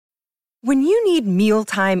When you need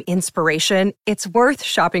mealtime inspiration, it's worth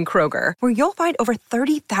shopping Kroger, where you'll find over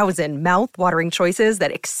 30,000 mouth-watering choices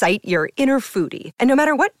that excite your inner foodie. And no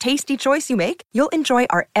matter what tasty choice you make, you'll enjoy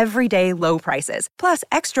our everyday low prices, plus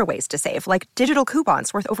extra ways to save, like digital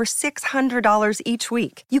coupons worth over $600 each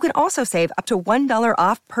week. You can also save up to $1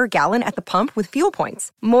 off per gallon at the pump with fuel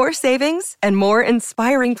points. More savings and more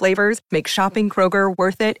inspiring flavors make shopping Kroger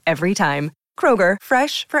worth it every time. Kroger,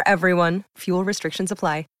 fresh for everyone. Fuel restrictions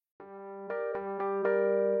apply.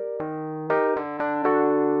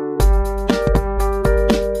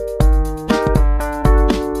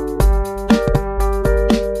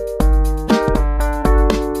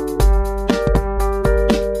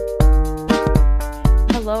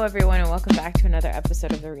 Hello, everyone, and welcome back to another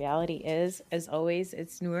episode of The Reality Is. As always,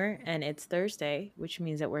 it's Noor, and it's Thursday, which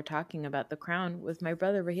means that we're talking about The Crown with my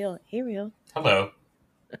brother, Raheel. Hey, Raheel. Hello.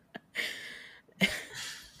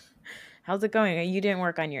 How's it going? You didn't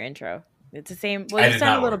work on your intro. It's the same. Well, you did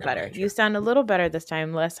sound not a little work on my better. intro. You sound a little better this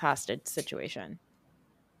time, less hostage situation.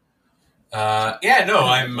 I'm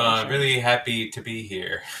really happy to be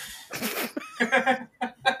here.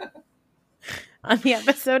 On the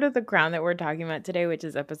episode of The Crown that we're talking about today, which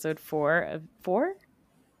is episode 4 of 4?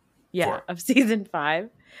 Yeah, 4. of season 5.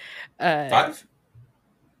 5?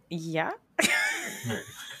 Yeah.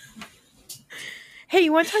 Hey,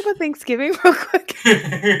 you want to talk about Thanksgiving real quick?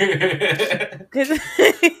 Because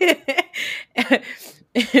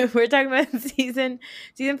we're talking about season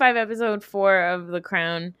 5, episode 4 of The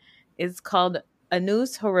Crown. It's called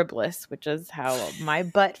Annus Horribilis, which is how my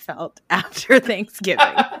butt felt after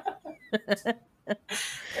Thanksgiving.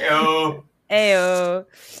 Heyo. Ayo.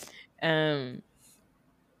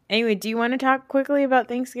 Anyway, do you want to talk quickly about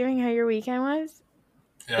Thanksgiving, how your weekend was?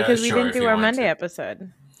 Because we didn't do our Monday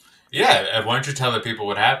episode. Yeah, why don't you tell the people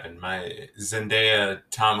what happened? My Zendaya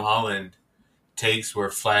Tom Holland takes were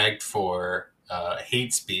flagged for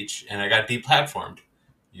hate speech, and I got deplatformed.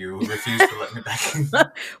 You refused to let me back in.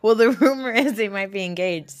 Well, the rumor is they might be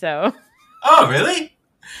engaged, so. Oh, really?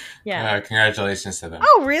 Yeah. Congratulations to them.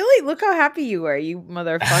 Oh, really? Look how happy you are, you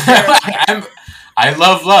motherfucker. I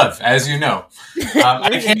love love, as you know.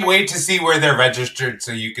 I can't wait to see where they're registered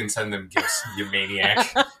so you can send them gifts, you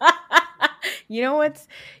maniac. You know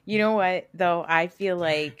what, though? I feel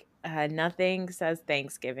like nothing says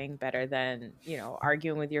Thanksgiving better than,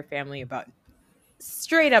 arguing with your family about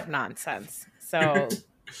straight up nonsense. So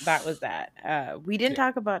that was that. We didn't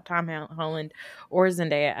talk about Tom Holland or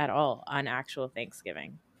Zendaya at all on actual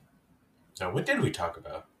Thanksgiving. So what did we talk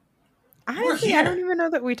about? Honestly, I don't even know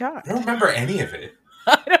that we talked. I don't remember any of it.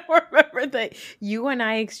 I don't remember that you and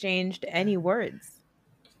I exchanged any words.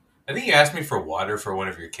 I think you asked me for water for one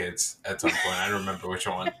of your kids at some point. I don't remember which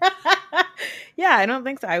one. Yeah, I don't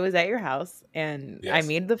think so. I was at your house, and yes. I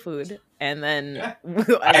made the food, and then... Yeah.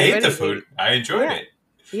 I ate the food. I enjoyed it.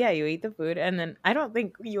 Yeah, you ate the food, and then I don't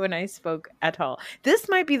think you and I spoke at all. This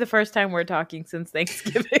might be the first time we're talking since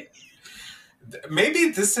Thanksgiving. Maybe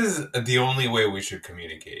this is the only way we should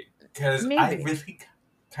communicate, because I really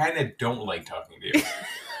kind of don't like talking to you.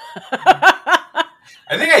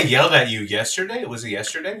 I think I yelled at you yesterday. Was it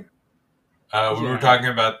yesterday? We were talking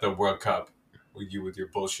about the World Cup with your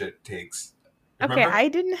bullshit takes. Remember? Okay,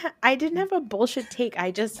 I didn't have a bullshit take.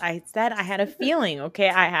 I said I had a feeling. Okay,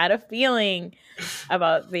 I had a feeling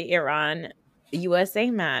about the Iran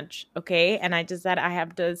USA match. Okay, and I just said I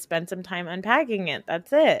have to spend some time unpacking it.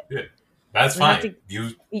 That's it. Yeah, that's fine. But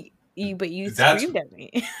you screamed at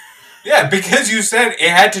me. Yeah, because you said it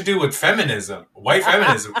had to do with feminism, white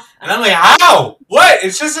feminism. And I'm like, how? What?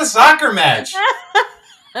 It's just a soccer match.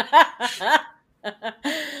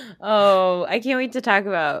 Oh, I can't wait to talk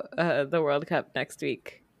about the World Cup next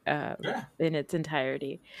week in its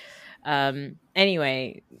entirety.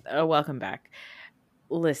 Anyway, welcome back.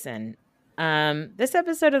 Listen, this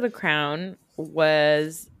episode of The Crown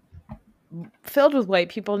was filled with white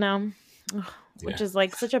people now, which is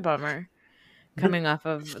like such a bummer. Coming off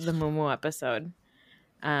of the Mumu episode.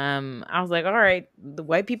 I was like, all right, the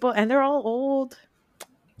white people, and they're all old.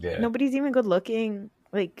 Yeah. Nobody's even good looking.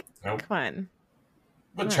 Like, nope. Come on.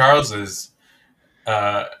 But Charles is,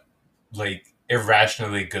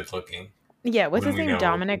 irrationally good looking. Yeah, what's his name?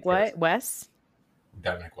 Dominic what? West?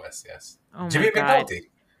 Dominic West, yes. Oh Jimmy McNulty.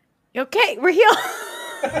 Okay, Raheel.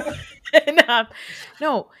 Enough.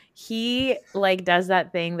 No, he does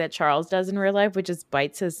that thing that Charles does in real life, which is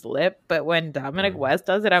bites his lip. But when Dominic West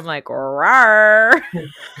does it, I'm like, rawr.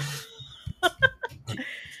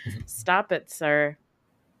 Stop it, sir.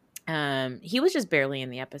 He was just barely in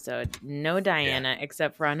the episode. No Diana,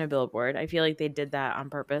 except for on a billboard. I feel like they did that on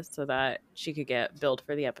purpose so that she could get billed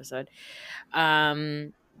for the episode.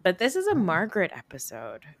 But this is a Margaret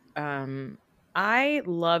episode. I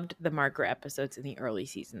loved the Margaret episodes in the early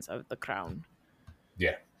seasons of The Crown.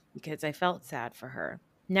 Yeah. Because I felt sad for her.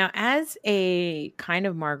 Now, as a kind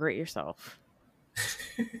of Margaret yourself.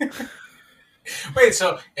 Wait,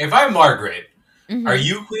 so if I'm Margaret, Mm-hmm. are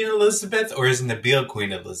you Queen Elizabeth or is Nabil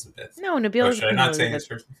Queen Elizabeth? No, Nabil is should I not say his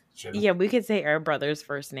first name? Yeah, we could say our brother's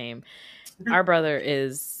first name. Our brother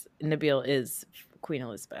is Nabil is Queen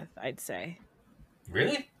Elizabeth, I'd say.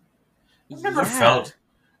 Really? I've never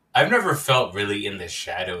felt really in the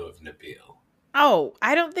shadow of Nabil. Oh,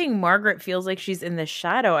 I don't think Margaret feels like she's in the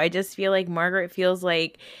shadow. I just feel like Margaret feels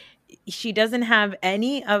like she doesn't have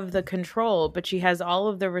any of the control, but she has all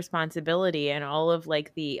of the responsibility and all of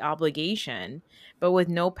like the obligation, but with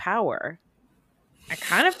no power. I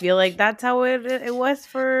kind of feel like that's how it was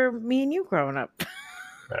for me and you growing up.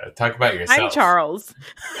 Talk about yourself. I'm Charles.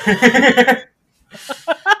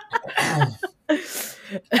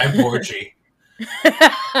 I'm Porgy.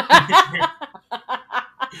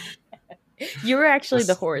 You were actually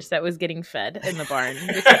the horse that was getting fed in the barn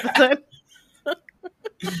this episode.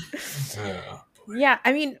 Yeah,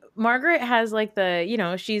 I mean, Margaret has like the, you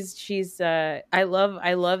know, she's I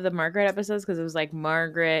love the Margaret episodes because it was like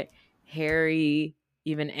Margaret, Harry,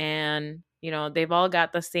 even Anne, you know, they've all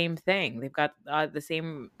got the same thing. They've got the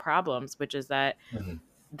same problems, which is that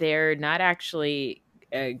they're not actually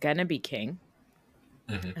gonna be king.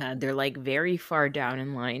 They're like very far down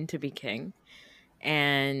in line to be king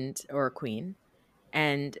or queen.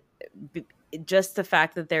 And just the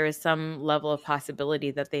fact that there is some level of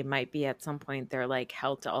possibility that they might be at some point, they're like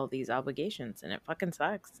held to all these obligations, and it fucking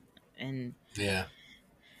sucks. And yeah,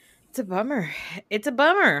 it's a bummer. It's a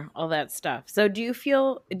bummer, all that stuff. So do you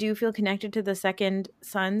feel connected to the second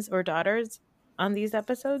sons or daughters on these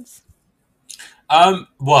episodes?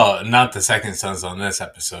 Well, not the second sons on this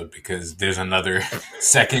episode, because there's another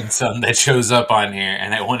second son that shows up on here,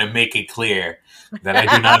 and I want to make it clear that I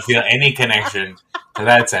do not feel any connection to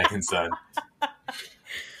that second son.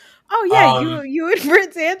 Oh yeah, you and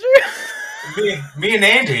Prince Andrew? me and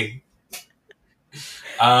Andy.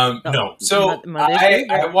 No. So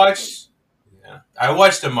I watched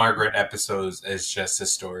the Margaret episodes as just a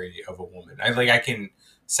story of a woman. I can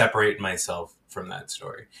separate myself from that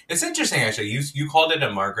story. It's interesting, actually. You called it a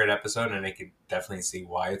Margaret episode, and I could definitely see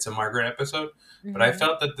why it's a Margaret episode. Mm-hmm. But I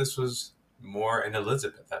felt that this was more an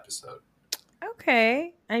Elizabeth episode.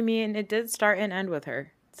 Okay. I mean, it did start and end with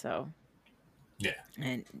her, so. Yeah.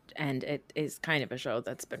 And it is kind of a show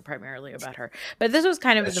that's been primarily about her. But this was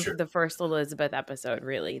kind of the first Elizabeth episode,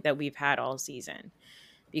 really, that we've had all season.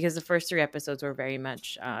 Because the first 3 episodes were very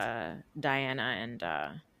much Diana and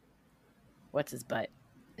what's his butt?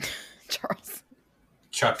 Charles.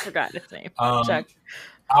 Chuck. Forgot his name. Chuck.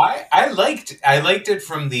 I liked it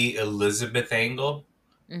from the Elizabeth angle.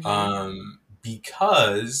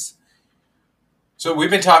 Because so we've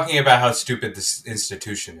been talking about how stupid this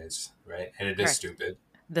institution is, right? And it is stupid.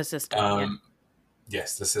 The system.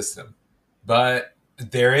 Yes, the system. But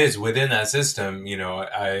there is within that system, you know,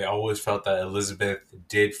 I always felt that Elizabeth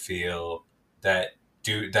did feel that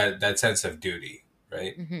sense of duty,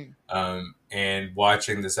 right? And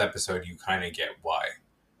watching this episode, you kind of get why,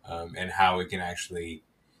 and how it can actually,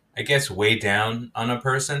 I guess, weigh down on a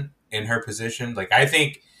person in her position. Like, I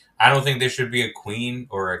don't think there should be a queen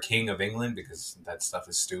or a king of England, because that stuff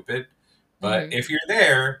is stupid. But if you're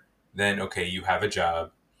there, then okay, you have a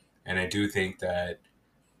job. And I do think that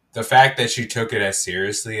the fact that she took it as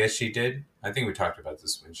seriously as she did, I think we talked about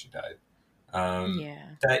this when she died.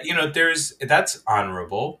 That, you know, that's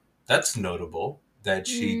honorable. That's notable that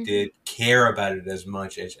she did care about it as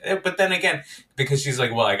much as, but then again, because she's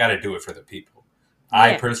like, well, I got to do it for the people. Yeah.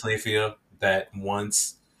 I personally feel that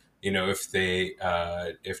once, you know, if they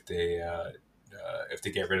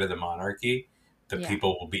get rid of the monarchy, the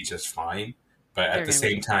people will be just fine. But at the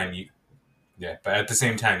same time, you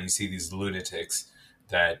see these lunatics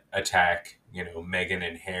that attack, you know, Meghan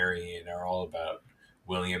and Harry and are all about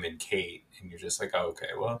William and Kate, and you're just like, oh, okay,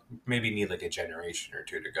 well, maybe need like a generation or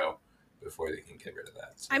 2 to go before they can get rid of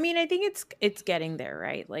that. So. I mean, I think it's getting there,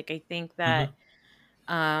 right? Like, I think that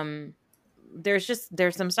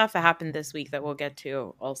there's some stuff that happened this week that we'll get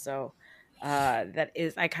to also. That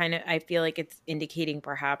is, I feel like it's indicating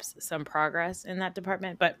perhaps some progress in that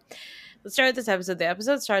department. But let's start this episode. The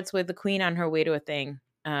episode starts with the queen on her way to a thing.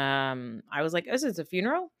 I was like, oh, is it a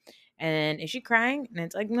funeral? And is she crying? And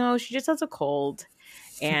it's like, no, she just has a cold.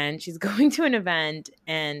 And she's going to an event,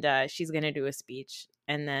 and she's going to do a speech.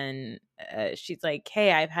 And then she's like,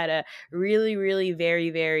 hey, I've had a really, really, very,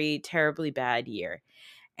 very terribly bad year.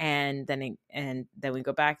 And then we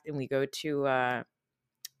go back and we go to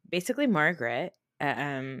basically Margaret,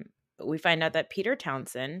 we find out that Peter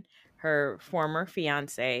Townsend, her former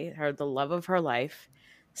fiance, the love of her life,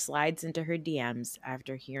 slides into her DMs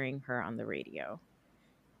after hearing her on the radio.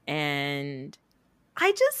 And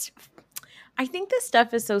I think this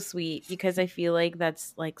stuff is so sweet because I feel like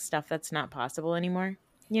that's like stuff that's not possible anymore.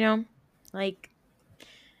 You know, like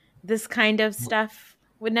this kind of stuff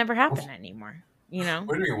would never happen anymore. You know,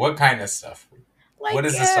 What do you mean? What kind of stuff? like What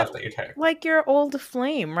is the stuff that you're talking? like your old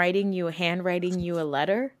flame handwriting you a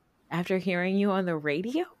letter after hearing you on the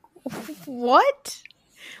radio. What?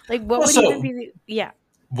 Like, what would even be yeah?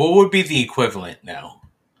 What would be the equivalent now?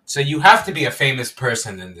 So you have to be a famous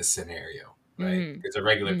person in this scenario, right? Because a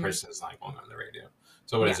regular person is not going on the radio.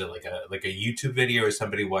 So what is it, like a YouTube video, or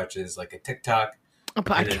somebody watches like a TikTok, a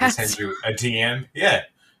podcast, and then they send you a DM?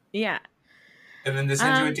 Yeah, and then they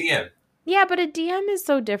send you a DM. Yeah, but a DM is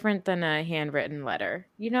so different than a handwritten letter.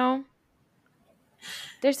 You know,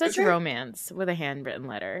 there's such romance with a handwritten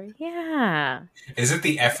letter. Yeah. Is it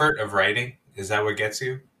the effort of writing? Is that what gets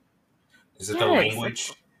you? Is it the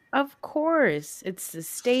language? Of course. It's the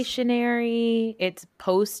stationery. It's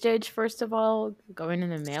postage, first of all, going in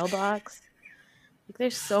the mailbox. Like,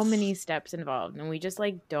 there's so many steps involved, and we just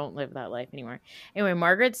like don't live that life anymore. Anyway,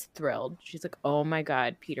 Margaret's thrilled. She's like, oh my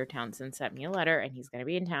God, Peter Townsend sent me a letter and he's going to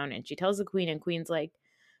be in town. And she tells the Queen, and Queen's like,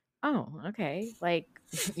 oh, okay. Like,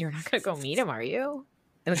 you're not going to go meet him, are you?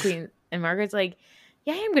 And the Queen and Margaret's like,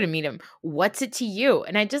 yeah, I'm going to meet him. What's it to you?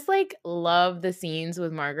 And I just like love the scenes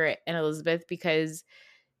with Margaret and Elizabeth, because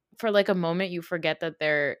for like a moment you forget that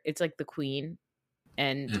it's like the Queen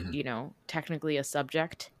and, you know, technically a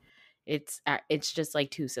subject. It's just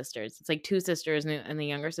like two sisters. It's like two sisters and the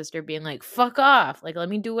younger sister being like, fuck off. Like, let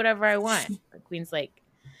me do whatever I want. The Queen's like,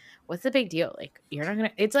 what's the big deal? Like, you're not going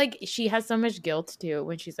to, it's like, she has so much guilt too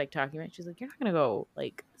when she's like talking about it. She's like, you're not going to go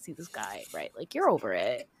like see this guy, right? Like, you're over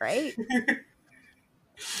it, right?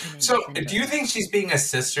 So do you think she's being a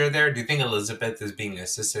sister there? Do you think Elizabeth is being a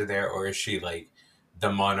sister there? Or is she like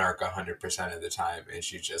the monarch 100% of the time? And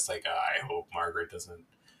she's just like, I hope Margaret doesn't,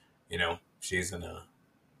 you know,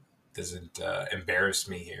 doesn't embarrass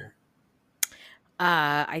me here.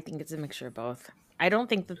 I think it's a mixture of both. I don't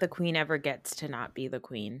think that the Queen ever gets to not be the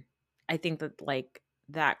Queen. I think that like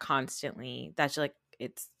that constantly, that's like,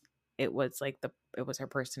 it was her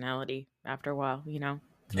personality after a while, you know?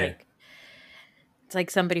 It's like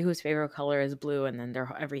somebody whose favorite color is blue, and then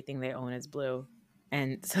everything they own is blue.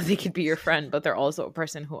 And so they could be your friend, but they're also a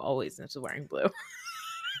person who always is wearing blue.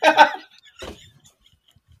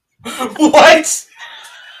 What?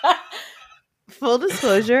 Full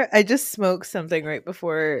disclosure, I just smoked something right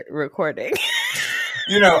before recording.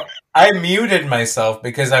 You know, I muted myself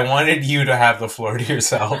because I wanted you to have the floor to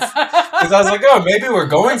yourself. Because I was like, oh, maybe we're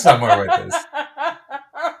going somewhere with this.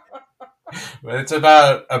 But it's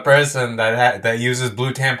about a person that uses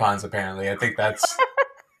blue tampons, apparently. I think that's...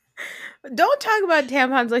 Don't talk about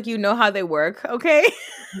tampons like you know how they work, okay?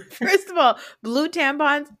 First of all, blue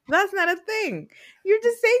tampons, that's not a thing. You're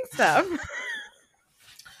just saying stuff.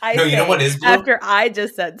 You know what is blue? After I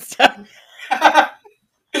just said stuff.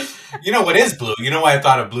 You know what is blue? You know why I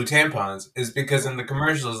thought of blue tampons? Is because in the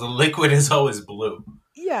commercials, the liquid is always blue.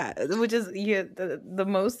 Yeah, which is the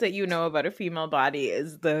most that you know about a female body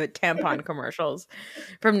is the tampon commercials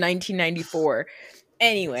from 1994.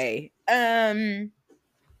 Anyway, yeah,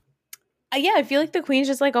 I feel like the Queen's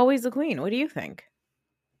just like always the Queen. What do you think?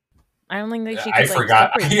 I don't think that she could,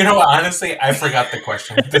 forgot. You know, honestly, I forgot the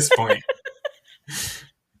question at this point.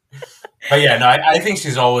 But yeah, no, I think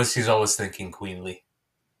she's always thinking queenly.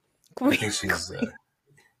 I think she's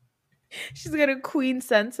she's got a queen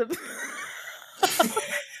sense of.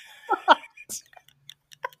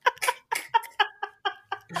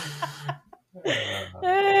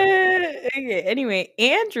 Okay. Anyway,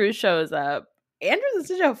 Andrew shows up. Andrew's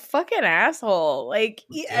such a fucking asshole. Like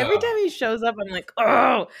every time he shows up, I'm like,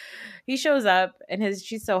 oh. He shows up and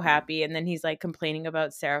she's so happy, and then he's like complaining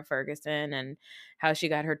about Sarah Ferguson and how she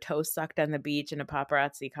got her toe sucked on the beach and a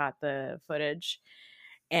paparazzi caught the footage.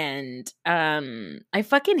 And I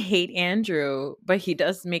fucking hate Andrew, but he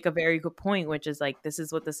does make a very good point, which is like, this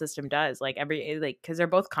is what the system does. Like because they're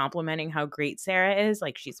both complimenting how great Sarah is.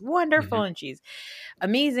 Like, she's wonderful and she's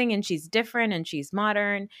amazing and she's different and she's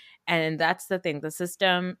modern. And that's the thing. The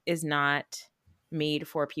system is not made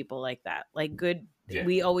for people like that. Like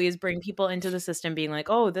we always bring people into the system being like,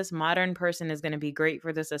 oh, this modern person is going to be great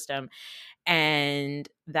for the system. And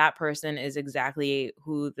that person is exactly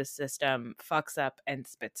who the system fucks up and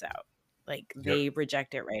spits out. Like they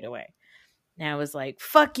reject it right away. And I was like,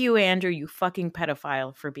 fuck you, Andrew, you fucking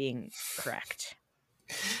pedophile, for being correct.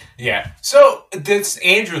 Yeah. So this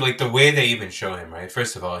Andrew, like the way they even show him, right?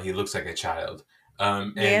 First of all, he looks like a child. He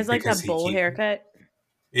has And like because that bowl haircut.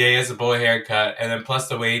 yeah, he has a bowl haircut, and then plus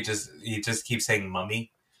the way he just keeps saying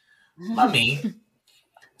 "mummy, mummy."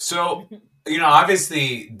 So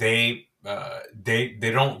obviously they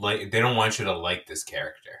don't want you to like this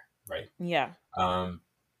character, right? Yeah.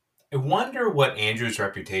 I wonder what Andrew's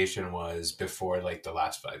reputation was before like the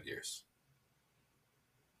last 5 years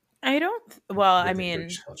I don't. Well, I within mean,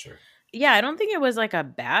 British culture. yeah, I don't think it was like a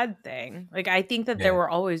bad thing. Like, I think that there Yeah. were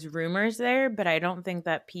always rumors there, but I don't think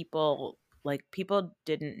that people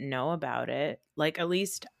didn't know about it. Like, at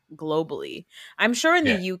least globally, I'm sure in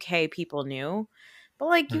the Yeah. UK people knew, but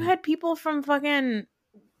like you Mhm. had people from fucking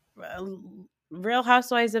uh, Real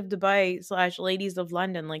Housewives of Dubai / Ladies of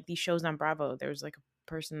London, like these shows on Bravo. There was like a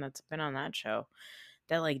person that's been on that show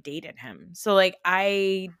that like dated him. So like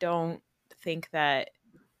I don't think that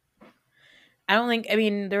I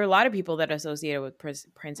mean, there are a lot of people that associated with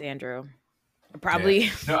Prince Andrew. Yeah. Probably,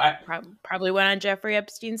 No, probably went on Jeffrey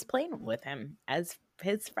Epstein's plane with him as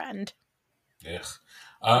his friend. Ugh.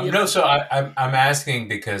 Yep. No, so I'm asking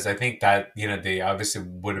because I think that they obviously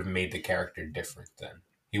would have made the character different then.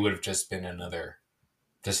 He would have just been another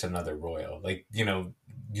royal. Like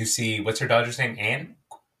you see, what's her daughter's name? Anne,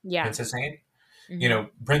 Yeah. Princess Anne.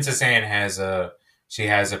 Mhm. Princess Anne has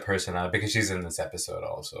a personality because she's in this episode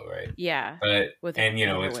also, right? Yeah. But With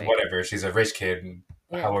it's wig. whatever. She's a rich kid, and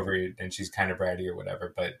Yeah. however, and she's kind of bratty or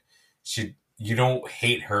whatever. But you don't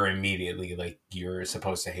hate her immediately like you're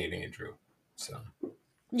supposed to hate Andrew. So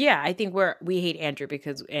Yeah, I think we hate Andrew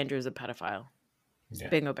because Andrew's a pedophile. yeah.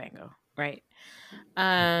 Bingo bango, right?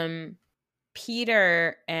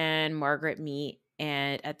 Peter and Margaret meet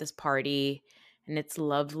and at this party, and it's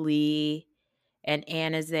lovely. And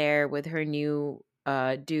Anne is there with her new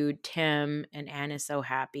dude Tim, and Anne is so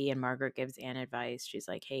happy. And Margaret gives Anne advice. She's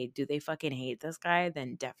like, "Hey, do they fucking hate this guy?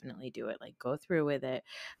 Then definitely do it. Like, go through with it.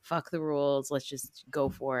 Fuck the rules. Let's just go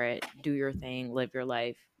for it. Do your thing. Live your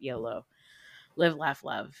life. YOLO." Live, laugh,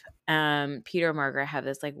 love. Peter and Margaret have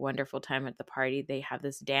this like wonderful time at the party. They have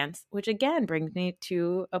this dance, which again brings me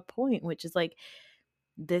to a point, which is like,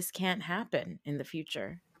 this can't happen in the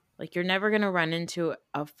future. Like, you're never gonna run into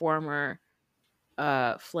a former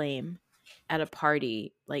flame at a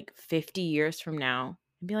party like 50 years from now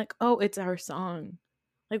and be like, oh, it's our song.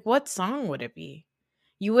 Like, what song would it be?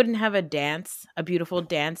 You wouldn't have a beautiful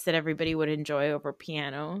dance that everybody would enjoy over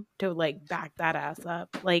piano to like back that ass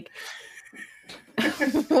up. Like,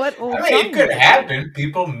 what old I mean, song it could would happen.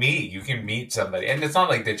 People meet. You can meet somebody, and it's not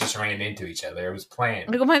like they just ran into each other. It was planned.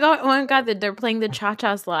 Like, oh my god, they're playing the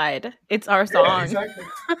cha-cha slide. It's our song. Yeah, exactly.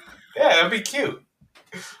 Yeah, that'd be cute.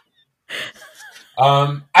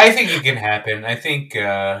 I think it can happen. I think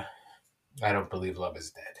I don't believe love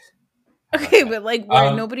is dead. Okay, but like,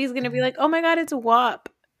 nobody's gonna be like, oh my god, it's WAP.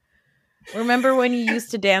 Remember when you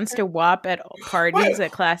used to dance to WAP at parties,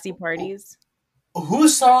 at classy parties?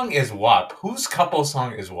 Whose song is WAP? Whose couple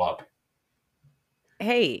song is WAP?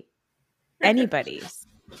 Hey, anybody's.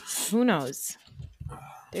 Who knows?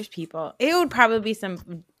 There's people. It would probably be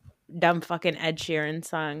some dumb fucking Ed Sheeran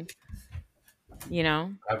song.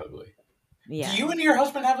 Probably. Yeah. Do you and your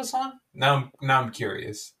husband have a song? Now I'm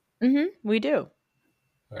curious. We do.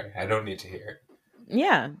 All right, I don't need to hear it.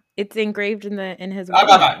 Yeah, it's engraved in his.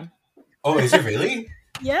 Oh, is it really?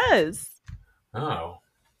 Yes. Oh,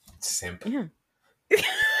 simp. Yeah.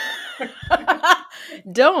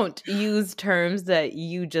 Don't use terms that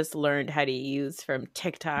you just learned how to use from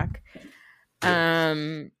TikTok.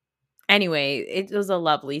 Anyway, it was a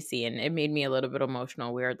lovely scene. It made me a little bit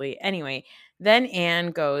emotional, weirdly. Anyway, then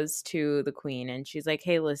Anne goes to the queen and she's like,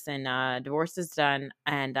 hey, listen, divorce is done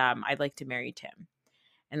and I'd like to marry Tim.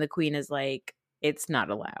 And the queen is like, it's not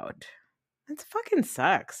allowed. That fucking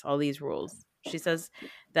sucks, all these rules. She says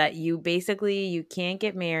that you can't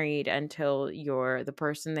get married until the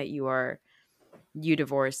person that you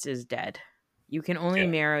divorced is dead. You can only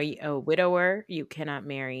marry a widower. You cannot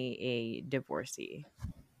marry a divorcee.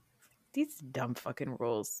 These dumb fucking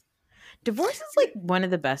rules. Divorce is like one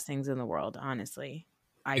of the best things in the world, honestly.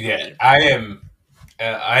 I believe.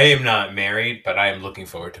 I am not married, but I am looking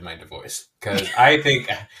forward to my divorce because I think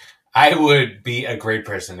I would be a great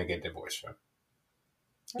person to get divorced from.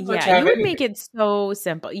 Yeah, you would make it so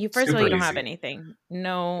simple. First of all, you don't have anything.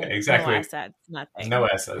 No, exactly. No assets, nothing. No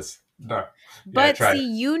assets. No. But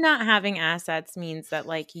see, you not having assets means that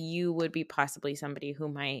like you would be possibly somebody who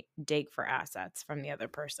might dig for assets from the other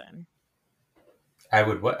person. I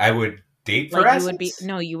would what? I would date for like assets?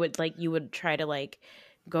 You would try to like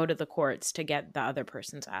go to the courts to get the other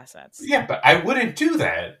person's assets. Yeah, but I wouldn't do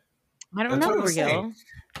that. I don't know, Raheel.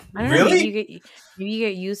 I don't really? know. Maybe you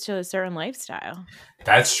get used to a certain lifestyle.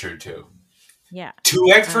 That's true too. Yeah.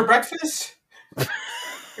 2 eggs for breakfast?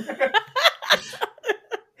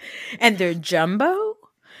 And they're jumbo.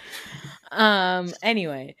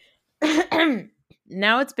 Anyway.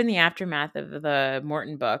 Now it's been the aftermath of the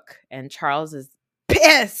Morton book, and Charles is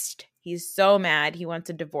pissed. He's so mad. He wants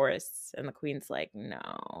a divorce. And the Queen's like,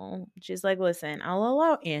 no. She's like, listen, I'll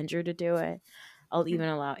allow Andrew to do it. I'll even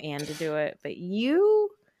allow Anne to do it. But you're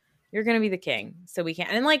going to be the king. So we can't.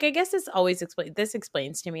 And like, I guess this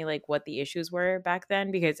explains to me like what the issues were back then,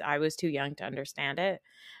 because I was too young to understand it.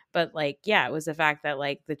 But like, yeah, it was the fact that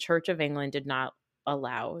like the Church of England did not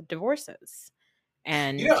allow divorces.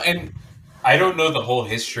 And and I don't know the whole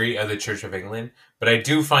history of the Church of England, but I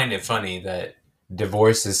do find it funny that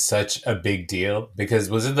divorce is such a big deal, because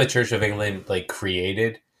wasn't the Church of England like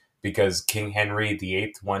created because King Henry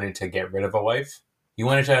VIII wanted to get rid of a wife? He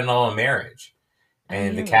wanted to annul a marriage,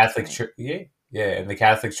 and the Catholic Church, and the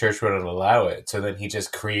Catholic Church wouldn't allow it. So then he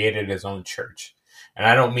just created his own church. And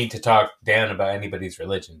I don't mean to talk down about anybody's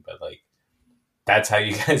religion, but like that's how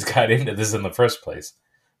you guys got into this in the first place.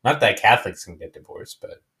 Not that Catholics can get divorced,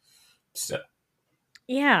 but still.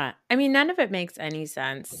 Yeah. I mean, none of it makes any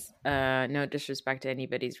sense. No disrespect to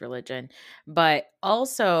anybody's religion. But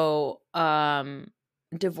also,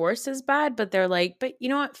 divorce is bad, but they're like, but you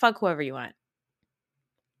know what? Fuck whoever you want.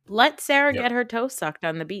 Let Sarah get her toes sucked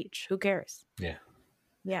on the beach. Who cares? Yeah.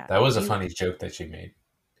 Yeah. That was a funny joke that she made.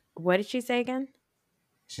 What did she say again?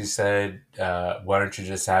 She said, why don't you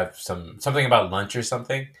just have something about lunch or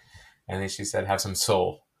something? And then she said, have some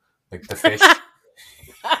soul. Like the fish.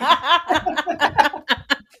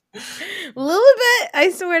 Little bit,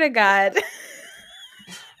 I swear to God.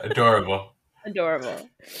 Adorable.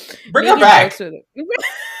 Bring her back.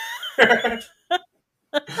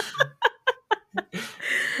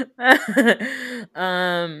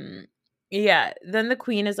 Yeah, then the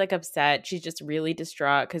Queen is like upset. She's just really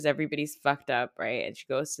distraught because everybody's fucked up, right? And she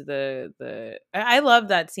goes to the I love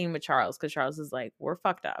that scene with Charles, because Charles is like, we're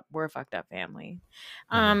fucked up family.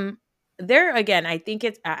 There again, I think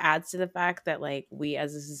it adds to the fact that like we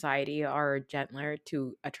as a society are gentler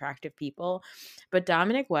to attractive people, but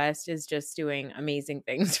Dominic West is just doing amazing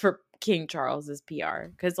things for King Charles's PR,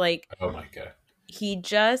 because like, oh my God,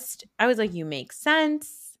 I was like, you make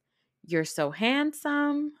sense, you're so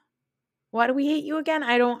handsome, why do we hate you again?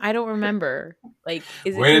 I don't remember. Like,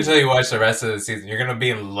 wait until you watch the rest of the season. You're gonna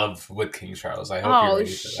be in love with King Charles. I hope you're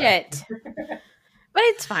ready for that. But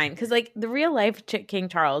it's fine, because like the real life King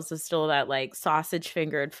Charles is still that like sausage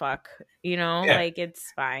fingered fuck, you know? Yeah. Like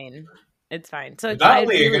it's fine. So it's gonna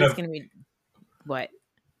be what?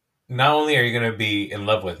 Not only are you gonna be in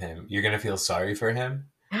love with him, you're gonna feel sorry for him,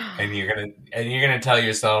 and you're gonna tell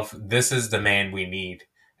yourself, this is the man we need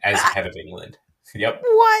as head of England. Yep.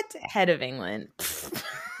 What? Head of England.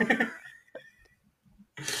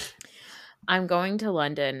 I'm going to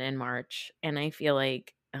London in March, and I feel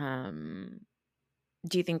like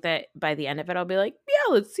do you think that by the end of it, I'll be like,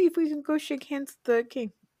 yeah, let's see if we can go shake hands with the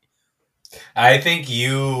king? I think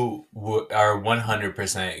you are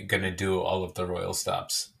 100% going to do all of the royal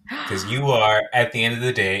stops. Because you are, at the end of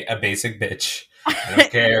the day, a basic bitch. I don't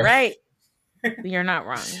care. You're right. You're not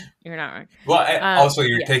wrong. Well, also,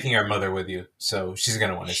 you're taking our mother with you. So she's going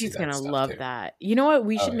to want to see that. She's going to love that. You know what?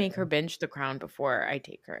 We should make her binge The Crown before I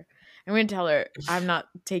take her. I'm going to tell her, I'm not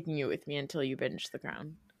taking you with me until you binge The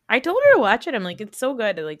Crown. I told her to watch it. I'm like, it's so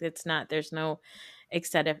good. Like, there's no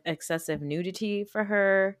excessive nudity for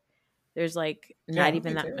her. There's like not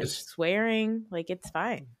even that much swearing. Like, it's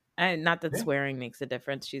fine. Not that swearing makes a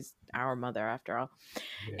difference. She's our mother after all.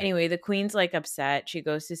 Yeah. Anyway, the Queen's like upset. She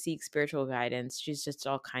goes to seek spiritual guidance. She's just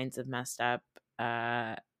all kinds of messed up.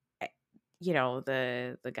 You know,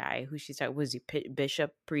 the guy who she's talking was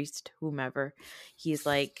bishop, priest, whomever. He's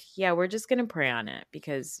like, yeah, we're just gonna pray on it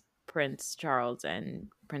because Prince Charles and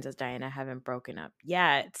Princess Diana haven't broken up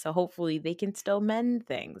yet, so hopefully they can still mend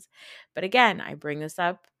things. But again, I bring this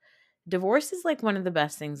up, divorce is like one of the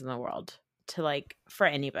best things in the world to like for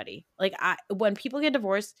anybody. Like when people get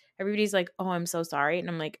divorced, everybody's like, oh, I'm so sorry, and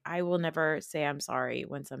I'm like, I will never say I'm sorry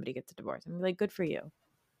when somebody gets a divorce. I'm like, good for you.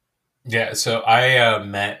 Yeah, so I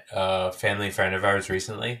met a family friend of ours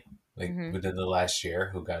recently, like within the last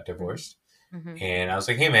year, who got divorced. And I was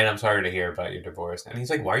like, hey, man, I'm sorry to hear about your divorce. And he's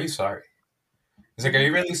like, why are you sorry? He's like, are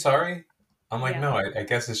you really sorry? I'm like, no, I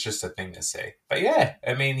guess it's just a thing to say. But yeah,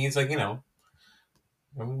 I mean, he's like, you know,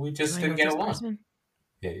 we just didn't get along. Person?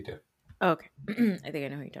 Yeah, you do. Okay. I think I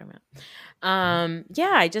know who you're talking about.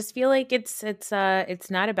 Yeah, I just feel like it's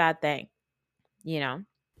not a bad thing, you know?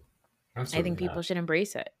 Absolutely I think people should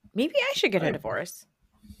embrace it. Maybe I should get a divorce.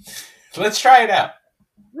 Let's try it out.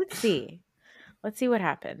 Let's see what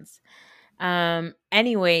happens.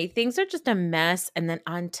 Anyway, things are just a mess. And then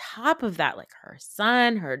on top of that, like her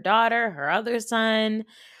son, her daughter, her other son,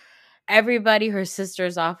 everybody, her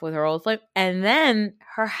sister's off with her old flame. And then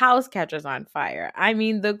her house catches on fire. I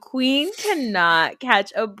mean, the queen cannot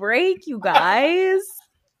catch a break, you guys.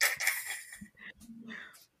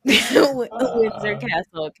 Windsor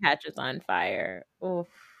Castle catches on fire. Oh,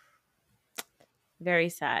 very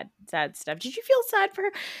sad. Sad stuff. Did you feel sad for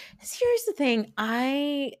her? Here's the thing.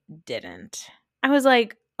 I didn't. I was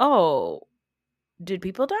like, oh, did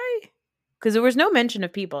people die? Because there was no mention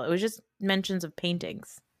of people. It was just mentions of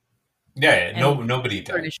paintings. Yeah, nobody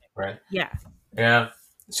died, furnishing. right? Yeah. Yeah.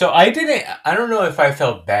 So I don't know if I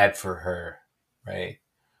felt bad for her, right?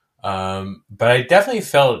 But I definitely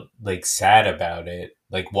felt like sad about it,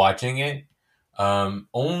 like watching it.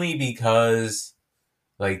 Only because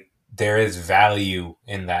like there is value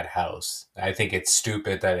in that house. I think it's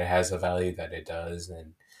stupid that it has the value that it does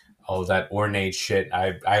and all that ornate shit.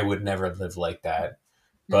 I would never live like that.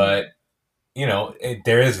 But you know,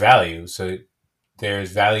 there is value. So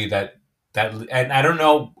there's value that and I don't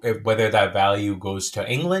know whether that value goes to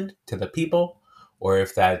England, to the people, or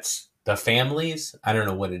if that's the families. I don't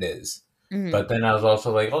know what it is. But then I was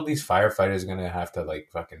also like, oh, these firefighters are gonna have to like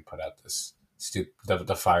fucking put out this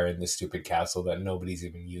the fire in this stupid castle that nobody's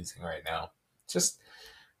even using right now. Just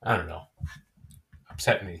I don't know,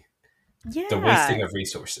 upset me. Yeah. The wasting of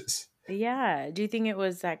resources. Yeah. Do you think it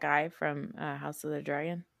was that guy from House of the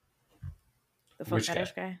Dragon? The foot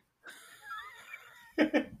fetish guy?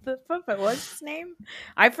 The foot fetish. What's his name?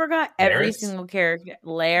 I forgot every single character.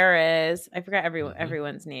 Laris. I forgot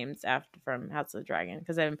everyone's names after from House of the Dragon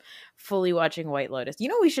because I'm fully watching White Lotus. You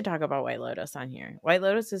know, we should talk about White Lotus on here. White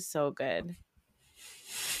Lotus is so good.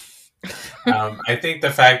 I think the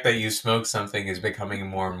fact that you smoke something is becoming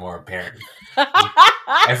more and more apparent.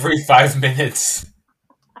 Every 5 minutes.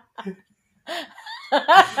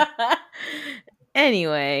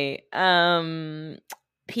 Anyway,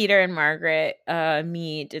 Peter and Margaret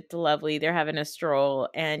meet. It's lovely. They're having a stroll,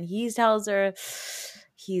 and he tells her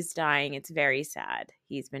he's dying. It's very sad.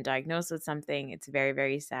 He's been diagnosed with something. It's very,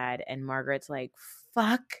 very sad. And Margaret's like,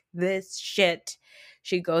 fuck this shit.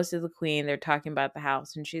 She goes to the queen. They're talking about the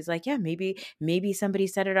house, and she's like, yeah, maybe somebody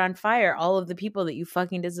set it on fire. All of the people that you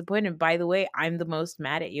fucking disappointed. By the way, I'm the most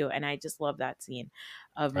mad at you. And I just love that scene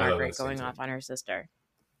of Margaret going off on her sister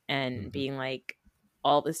and being like,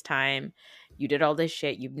 all this time, you did all this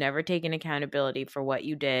shit. You've never taken accountability for what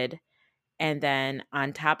you did. And then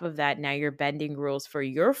on top of that, now you're bending rules for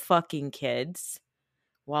your fucking kids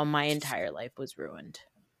while my entire life was ruined.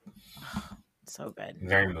 So good.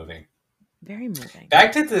 Very moving. Very moving.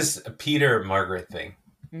 Back to this Peter Margaret thing.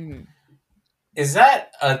 Mm-hmm. Is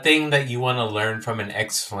that a thing that you want to learn from an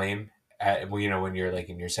ex-flame when you're like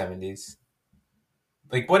in your 70s?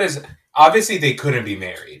 Like, what is... Obviously, they couldn't be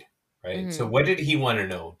married, right? Mm-hmm. So what did he want to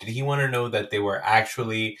know? Did he want to know that they were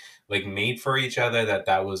actually like made for each other,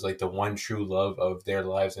 that was like the one true love of their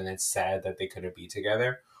lives and it's sad that they couldn't be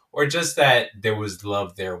together? Or just that there was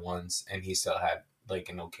love there once and he still had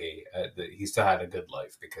like he still had a good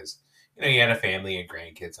life because... You know, he had a family and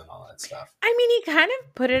grandkids and all that stuff. I mean, he kind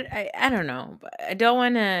of put it, I don't know, but I don't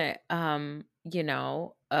want to,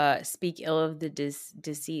 speak ill of the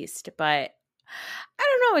deceased, but I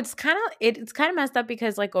don't know. It's kind of messed up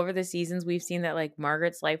because like over the seasons, we've seen that like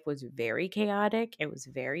Margaret's life was very chaotic. It was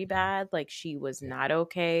very bad. Like she was not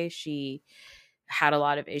okay. She had a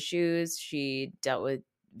lot of issues. She dealt with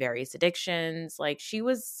various addictions. Like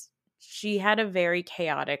she had a very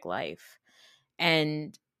chaotic life.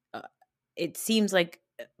 And it seems like,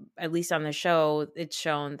 at least on the show, it's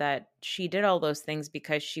shown that she did all those things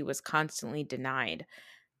because she was constantly denied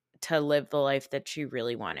to live the life that she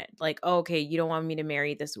really wanted. Like, oh, okay, you don't want me to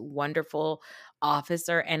marry this wonderful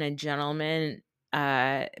officer and a gentleman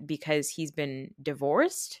because he's been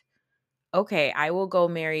divorced? Okay, I will go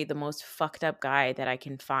marry the most fucked up guy that I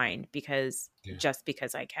can find just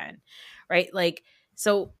because I can. Right? Like,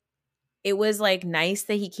 so it was like nice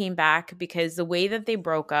that he came back because the way that they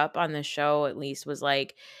broke up on the show, at least, was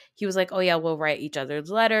like, he was like, oh yeah, we'll write each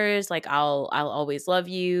other's letters. Like I'll always love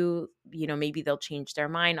you. You know, maybe they'll change their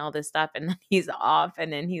mind, all this stuff. And then he's off.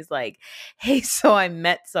 And then he's like, hey, so I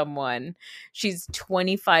met someone. She's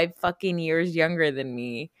 25 fucking years younger than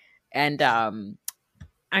me. And,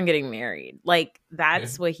 I'm getting married. Like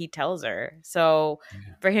that's what he tells her. So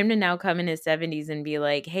for him to now come in his 70s and be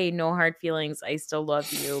like, hey, no hard feelings. I still love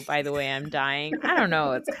you. By the way, I'm dying. I don't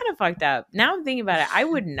know. It's kind of fucked up. Now I'm thinking about it. I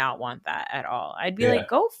would not want that at all. I'd be like,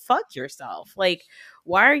 go fuck yourself. Like,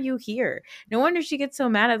 why are you here? No wonder she gets so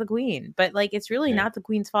mad at the queen. But like, it's really not the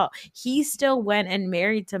queen's fault. He still went and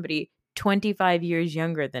married somebody 25 years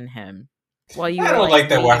younger than him. while you I were don't like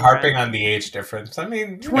that we're waiting harping around. on the age difference. I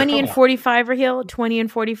mean, 20 and come on. 45, Raheel? 20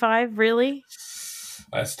 and 45? Really?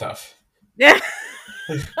 That's tough. Yeah.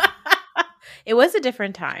 It was a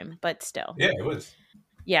different time, but still. Yeah, it was.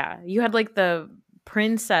 Yeah. You had like the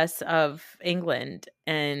princess of England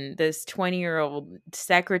and this 20-year-old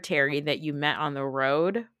secretary that you met on the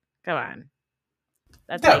road. Come on.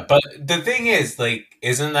 That's Yeah, like, but the thing is, like,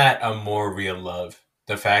 isn't that a more real love?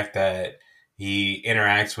 The fact that he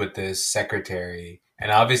interacts with this secretary,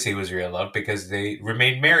 and obviously it was real love because they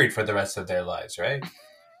remained married for the rest of their lives, right?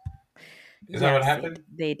 Is that what yes, happened?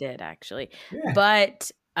 they did actually. Yeah.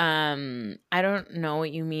 But I don't know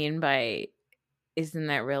what you mean by isn't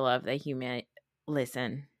that real love that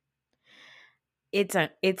listen. It's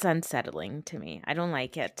unsettling to me. I don't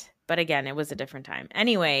like it. But again, it was a different time.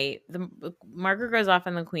 Anyway, the Margaret goes off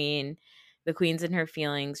on the queen. The queen's in her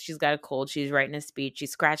feelings. She's got a cold. She's writing a speech. She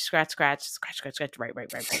scratch, scratch, scratch, scratch, scratch, scratch, right,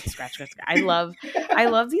 scratch, scratch, scratch. I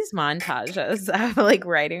love these montages of like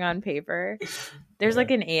writing on paper. There's like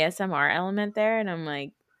an ASMR element there, and I'm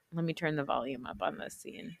like, let me turn the volume up on this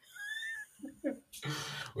scene.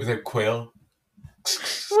 Was it quill?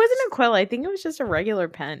 It wasn't a quill. I think it was just a regular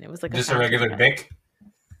pen. It was like Just a regular pen. Bic?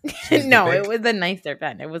 No, it was a nicer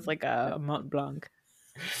pen. It was like a Mont Blanc.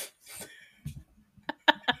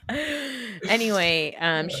 Anyway,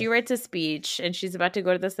 she writes a speech and she's about to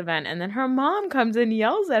go to this event, and then her mom comes and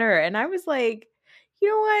yells at her, and I was like, you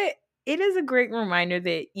know what? It is a great reminder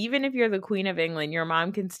that even if you're the Queen of England, your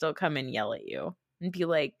mom can still come and yell at you and be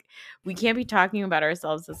like, we can't be talking about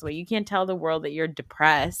ourselves this way. You can't tell the world that you're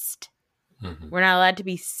depressed. Mm-hmm. We're not allowed to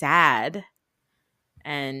be sad.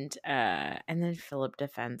 And then Philip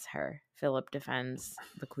defends her. Philip defends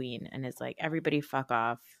the queen and is like, everybody fuck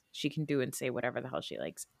off. She can do and say whatever the hell she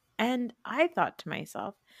likes. And I thought to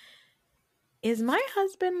myself, is my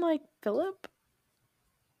husband like Philip?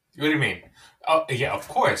 What do you mean? Oh, yeah, of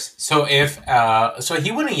course. So so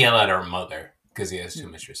he wouldn't yell at our mother because he has too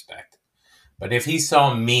much respect. But if he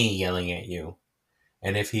saw me yelling at you,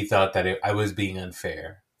 and if he thought that I was being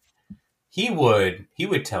unfair, he would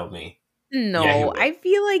tell me. No, Yeah, I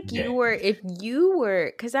feel like Yeah. if you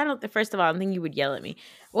were, because first of all, I don't think you would yell at me.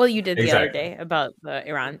 Well, you did the other day about the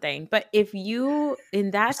Iran thing. But if you,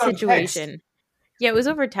 in that It's on situation, text. yeah, it was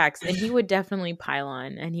over text, and he would definitely pile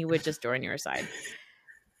on and he would just join your side.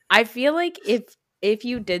 I feel like if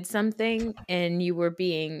you did something and you were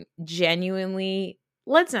being genuinely,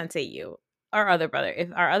 let's not say you, our other brother, if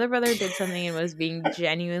our other brother did something and was being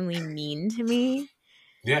genuinely mean to me,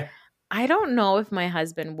 Yeah. I don't know if my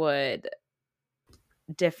husband would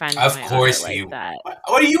defend Of my course other he like would. that.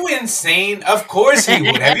 What are you insane? Of course he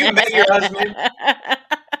would. Have you met your husband?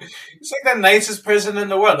 He's like the nicest person in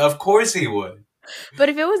the world. Of course he would. But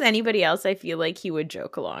if it was anybody else, I feel like he would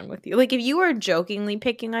joke along with you. Like if you were jokingly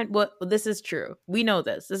picking on this is true. We know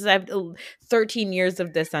this. I have 13 years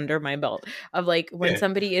of this under my belt of like when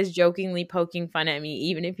somebody is jokingly poking fun at me,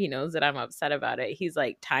 even if he knows that I'm upset about it, he's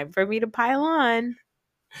like, time for me to pile on.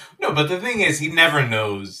 No, but the thing is, he never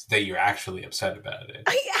knows that you're actually upset about it.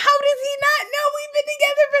 How does he not know? We've been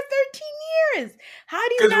together for 13 years. How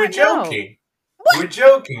do you not know? Because we're joking. What? We're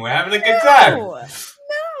joking. We're having a good time.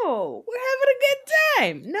 No, we're having a good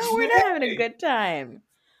time. No, we're not having a good time.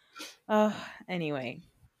 Oh, anyway.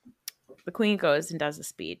 The queen goes and does a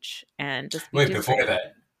speech. And the speech Wait, before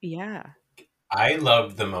that. Yeah. I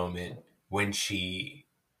love the moment when she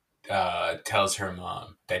tells her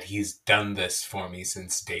mom that he's done this for me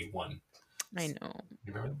since day one. I know.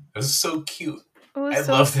 You remember? It was so cute. I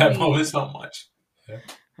love that moment so much. Yeah.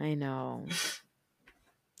 I know.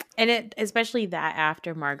 And especially that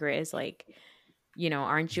after Margaret is like,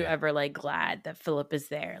 aren't you ever like glad that Philip is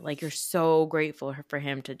there? Like you're so grateful for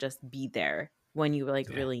him to just be there when you like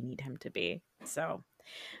really need him to be. So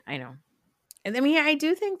I know. And I mean, I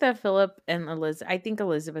do think that Philip and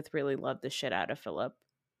Elizabeth really loved the shit out of Philip.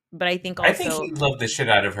 But I think he loved the shit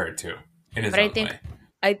out of her too, in his own way.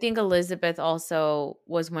 I think Elizabeth also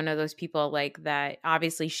was one of those people like that.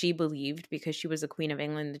 Obviously, she believed because she was a Queen of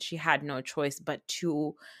England that she had no choice but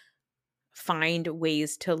to find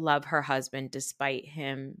ways to love her husband despite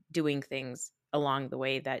him doing things along the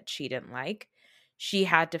way that she didn't like. She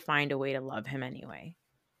had to find a way to love him anyway.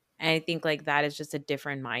 And I think like that is just a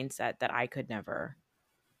different mindset that I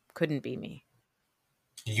couldn't be me.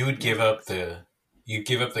 You would give up the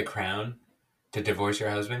crown to divorce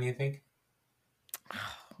your husband, you think?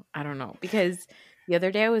 I don't know. Because the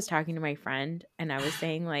other day I was talking to my friend and I was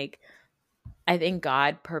saying like, I think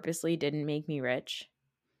God purposely didn't make me rich.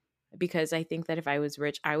 Because I think that if I was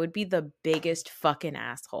rich, I would be the biggest fucking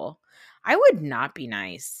asshole. I would not be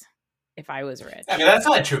nice if I was rich. I mean, that's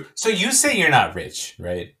not true. So you say you're not rich,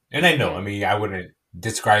 right? And I know, I mean, I wouldn't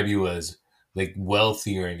describe you as like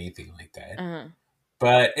wealthy or anything like that. Uh-huh.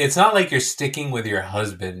 But it's not like you're sticking with your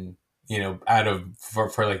husband, out of for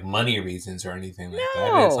like money reasons or anything like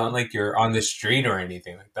that. It's not No, like you're on the street or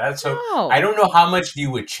anything like that. So I no. don't know how much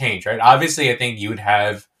you would change, right? Obviously, I think you'd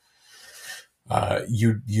have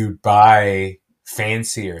you'd buy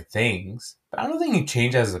fancier things, but I don't think you'd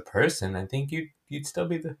change as a person. I think you'd still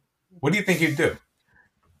be the. What do you think you'd do?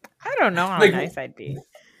 I don't know how Like, nice I'd be.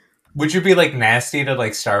 would you be like nasty to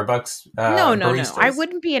like Starbucks No, no, no. I baristas?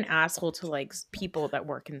 wouldn't be an asshole to like people that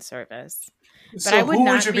work in service. But So who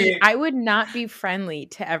would you be? I would not be friendly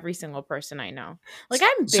to every single person I know. Like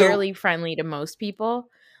I'm So barely friendly to most people.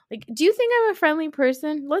 Like, do you think I'm a friendly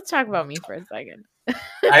person? Let's talk about me for a second.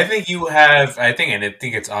 I think you have. And I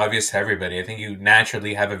think it's obvious to everybody. I think you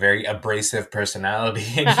naturally have a very abrasive personality,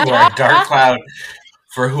 and you are a dark cloud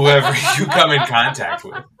for whoever you come in contact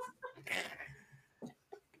with.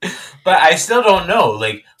 But I still don't know.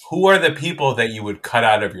 Like, who are the people that you would cut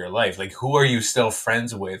out of your life? Like, who are you still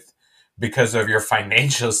friends with because of your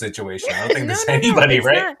financial situation? I don't think No, there's no, no. anybody, It's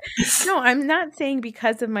right? not. No, I'm not saying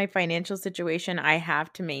because of my financial situation I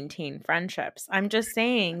have to maintain friendships. I'm just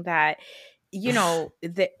saying that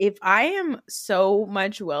that if I am so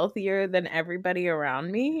much wealthier than everybody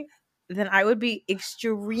around me, then I would be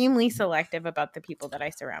extremely selective about the people that I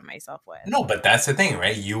surround myself with. No, but that's the thing,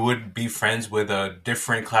 right? You would be friends with a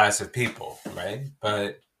different class of people, right?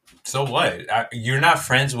 But so what? You're not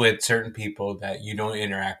friends with certain people that you don't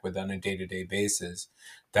interact with on a day to day basis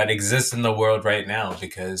that exist in the world right now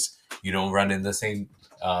because you don't run in the same,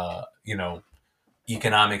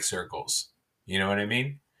 economic circles. You know what I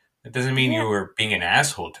mean? It doesn't mean Yeah, you were being an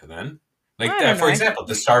asshole to them. Like, I don't know. for example,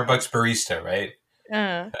 the Starbucks barista, right?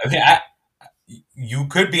 Uh, I mean, you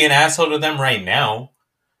could be an asshole to them right now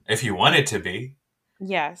if you wanted to be,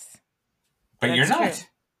 yes, but you're that's true. not.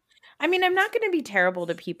 I mean, I'm not going to be terrible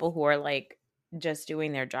to people who are like just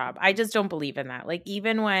doing their job. I just don't believe in that. Like,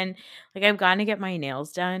 even when, like, I've gone to get my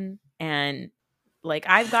nails done and like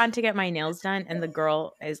I've gone to get my nails done and the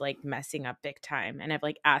girl is like messing up big time. And I've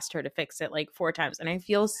like asked her to fix it like 4 times. And I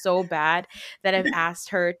feel so bad that I've asked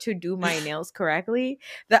her to do my nails correctly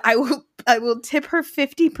that I will tip her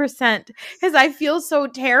 50% because I feel so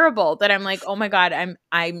terrible that I'm like, oh my God,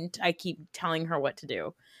 I keep telling her what to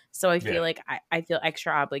do. So I Yeah. feel like I feel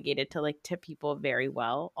extra obligated to like tip people very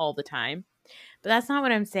well all the time. But that's not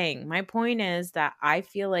what I'm saying. My point is that I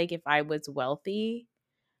feel like if I was wealthy,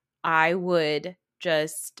 I would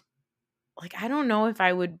just like I don't know if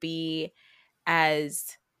I would be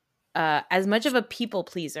as much of a people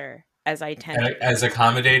pleaser as I tend to be. As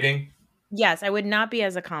accommodating. Yes, I would not be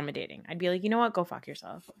as accommodating. I'd be like, you know what? Go fuck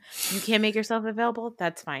yourself. You can't make yourself available.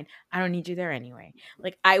 That's fine. I don't need you there anyway.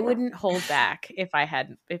 Like I wouldn't hold back if I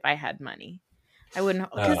had money. I wouldn't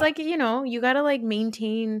because Uh, like you gotta like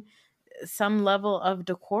maintain some level of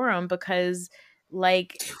decorum because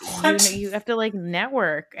like what? you have to like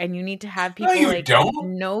network and you need to have No, people you like don't.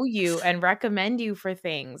 know you and recommend you for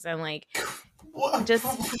things and like What, just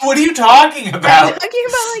what are you talking I'm about? talking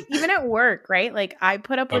about like even at work, right? Like I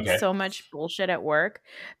put up with Okay. so much bullshit at work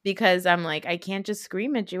because I'm like, I can't just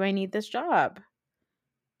scream at you. I need this job.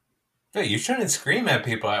 But you shouldn't scream at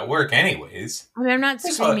people at work, anyways. I mean, I'm not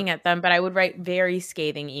First of all, screaming at them, but I would write very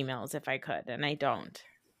scathing emails if I could, and I don't.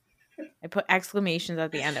 I put exclamations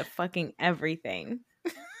at the end of fucking everything.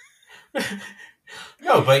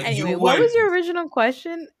 no, but you Anyway, what would. was your original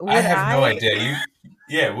question? I Would have no I? idea.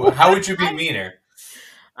 How would you be I meaner?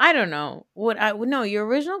 I don't know. Would I? No, your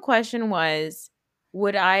original question was,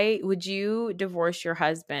 Would you divorce your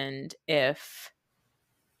husband if?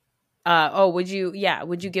 Oh, would you? Yeah,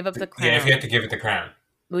 would you give up the Yeah, if you had crown? to give it the crown.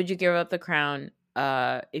 Would you give up the crown?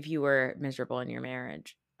 If you were miserable in your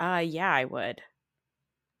marriage? Yeah, I would.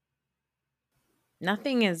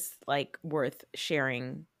 Nothing is like worth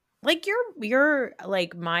sharing. Like you're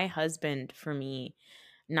like my husband for me,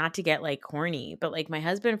 not to get like corny, but like my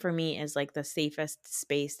husband for me is like the safest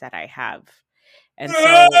space that I have. And so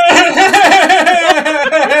are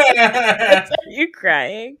you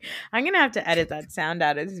crying? I'm gonna have to edit that sound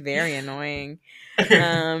out. It's very annoying.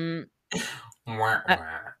 Um uh,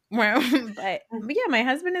 but yeah, my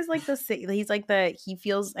husband is like he's like he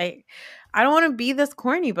feels like I don't want to be this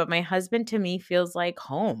corny, but my husband to me feels like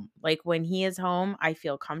home. Like when he is home, I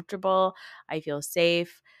feel comfortable, I feel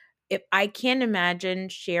safe. If I can't imagine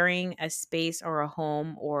sharing a space or a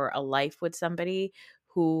home or a life with somebody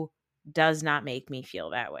who does not make me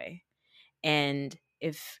feel that way. And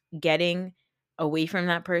if getting away from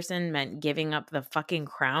that person meant giving up the fucking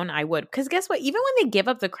crown, I would. Because guess what? Even when they give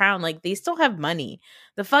up the crown, like they still have money.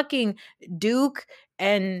 The fucking Duke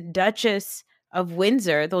and Duchess of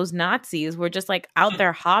Windsor, those Nazis were just like out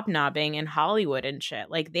there hobnobbing in Hollywood and shit.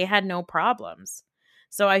 Like they had no problems.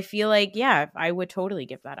 So I feel like, yeah, I would totally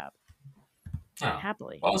give that up. Oh.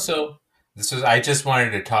 Happily. Also, I just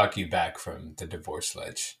wanted to talk you back from the divorce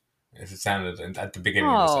ledge. It sounded at the beginning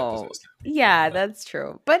of this episode. Yeah, that's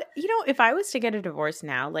true. But, if I was to get a divorce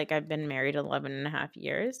now, like I've been married 11 and a half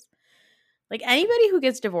years, like anybody who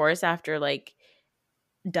gets divorced after like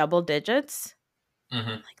double digits,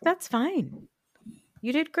 like that's fine.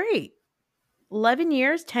 You did great. 11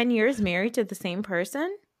 years, 10 years married to the same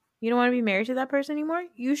person. You don't want to be married to that person anymore?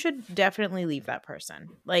 You should definitely leave that person.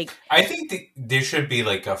 Like, I think there should be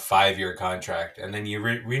like a 5-year contract, and then you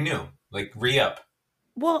renew, like re-up.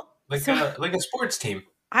 Well, like a sports team.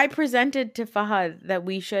 I presented to Fahad that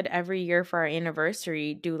we should every year for our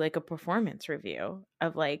anniversary do like a performance review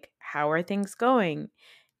of like, how are things going?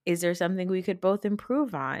 Is there something we could both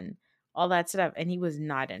improve on? All that stuff. And he was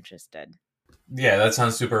not interested. Yeah, that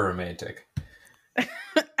sounds super romantic.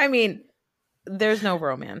 I mean, there's no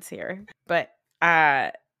romance here, but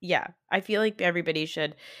yeah, I feel like everybody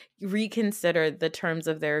should reconsider the terms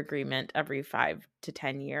of their agreement every 5 to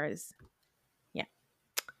 10 years.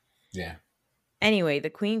 Yeah. Anyway, the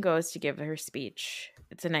queen goes to give her speech.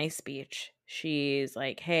 It's a nice speech. She's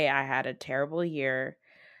like, hey, I had a terrible year.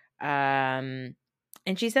 And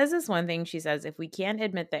she says this one thing. She says, if we can't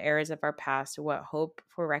admit the errors of our past, what hope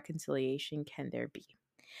for reconciliation can there be?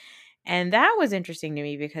 And that was interesting to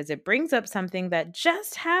me because it brings up something that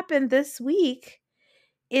just happened this week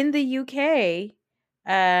in the UK.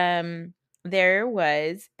 There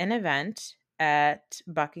was an event at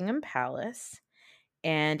Buckingham Palace,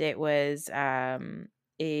 and it was a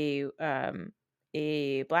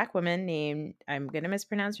black woman named, I'm going to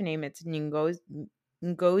mispronounce her name, it's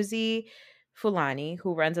Ngozi Fulani,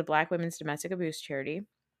 who runs a Black women's domestic abuse charity.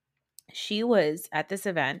 She was at this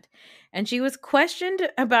event, and she was questioned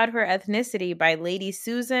about her ethnicity by Lady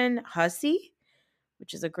Susan Hussey,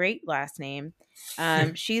 which is a great last name.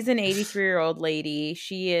 She's an 83-year-old lady.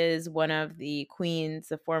 She is one of the queens,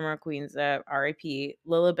 the former queens of RIP,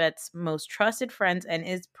 Lilibet's most trusted friends, and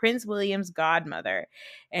is Prince William's godmother.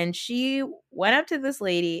 And she went up to this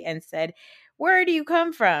lady and said, where do you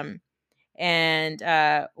come from? And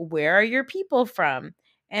where are your people from?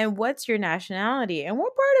 And what's your nationality? And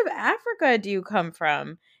what part of Africa do you come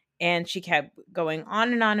from? And she kept going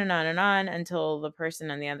on and on and on and on until the person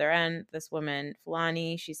on the other end, this woman,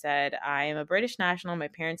 Fulani, she said, I am a British national. My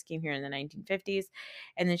parents came here in the 1950s.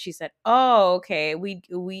 And then she said, oh, okay,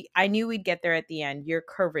 I knew we'd get there at the end. You're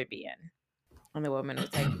Caribbean. And the woman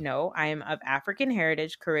was like, no, I am of African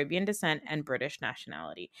heritage, Caribbean descent, and British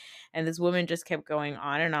nationality. And this woman just kept going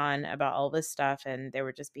on and on about all this stuff, and they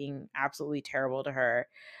were just being absolutely terrible to her.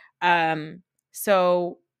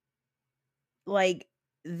 So like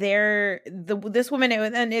this woman,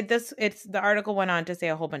 the article went on to say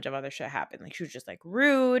a whole bunch of other shit happened. Like she was just like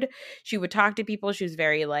rude. She would talk to people. She was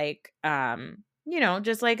very like,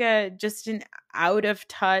 just like just an out of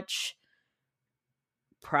touch,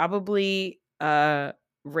 probably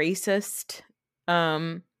racist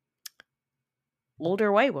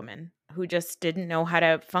older white woman who just didn't know how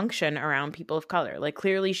to function around people of color. Like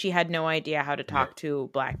clearly she had no idea how to talk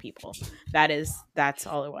to Black people. That's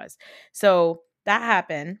all it was. So that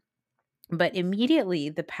happened, but immediately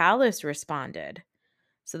the palace responded.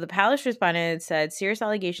 So the palace responded and said serious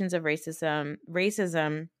allegations of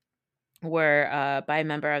racism were by a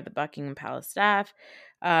member of the Buckingham Palace staff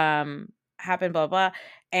happened, blah, blah.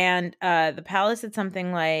 And the palace said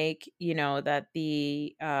something like, that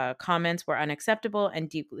the comments were unacceptable and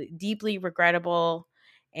deeply, deeply regrettable,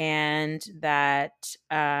 and that,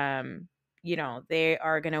 they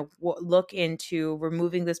are going to look into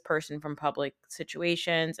removing this person from public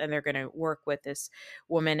situations, and they're going to work with this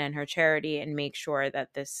woman and her charity and make sure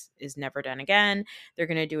that this is never done again. They're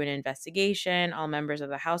going to do an investigation. All members of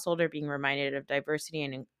the household are being reminded of diversity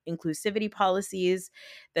and inclusivity policies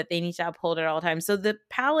that they need to uphold at all times. So the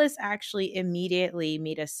palace actually immediately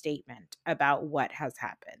made a statement about what has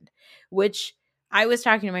happened, which I was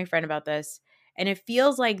talking to my friend about this, and it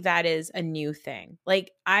feels like that is a new thing.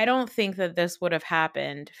 Like, I don't think that this would have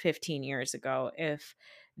happened 15 years ago if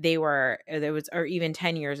or even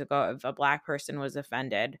 10 years ago, if a Black person was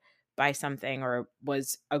offended by something or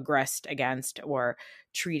was aggressed against or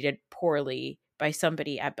treated poorly by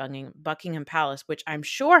somebody at Buckingham Palace, which I'm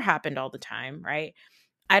sure happened all the time, right?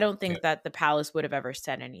 I don't think that the palace would have ever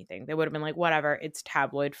said anything. They would have been like, whatever, it's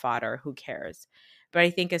tabloid fodder, who cares? But I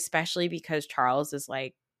think especially because Charles is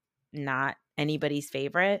like not anybody's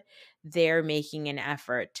favorite, they're making an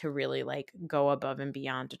effort to really like go above and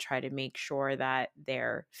beyond to try to make sure that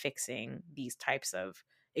they're fixing these types of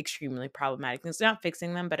extremely problematic things. Not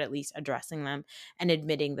fixing them, but at least addressing them and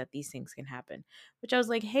admitting that these things can happen. Which I was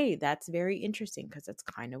like, hey, that's very interesting, because that's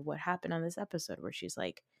kind of what happened on this episode, where she's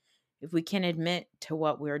like, if we can admit to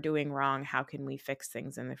what we're doing wrong, how can we fix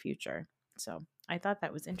things in the future? So I thought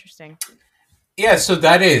that was interesting. Yeah, so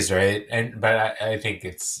that is right, but I think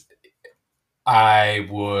I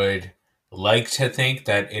would like to think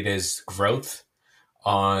that it is growth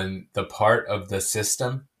on the part of the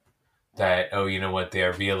system, that, oh, you know what, they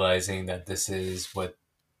are realizing that this is what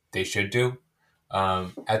they should do.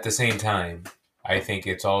 At the same time, I think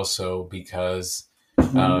it's also because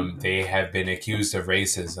they have been accused of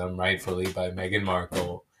racism, rightfully, by Meghan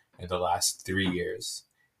Markle in the last 3 years.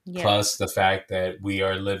 Yeah. Plus the fact that we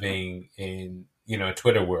are living in, a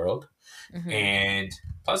Twitter world. Mhm. And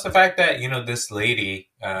plus the fact that, this lady,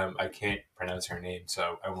 I can't pronounce her name,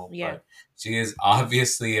 so I won't, Yeah. but she is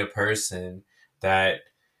obviously a person that,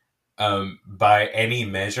 by any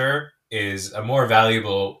measure, is a more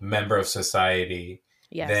valuable member of society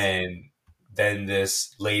Yes. than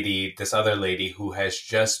this other lady who has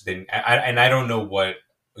just been, and I don't know what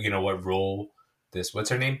role what's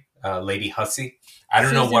her name? Lady Hussey. I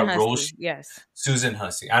don't know Susan what role Hussey, yes. Susan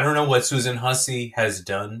Hussey. I don't know what Susan Hussey has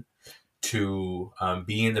done to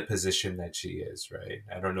be in the position that she is, right?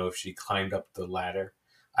 I don't know if she climbed up the ladder.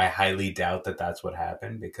 I highly doubt that that's what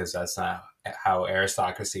happened, because that's not how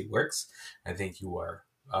aristocracy works. I think you are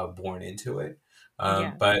born into it.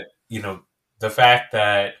 Yeah. But, the fact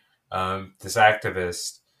that this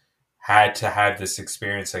activist had to have this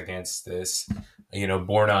experience against this,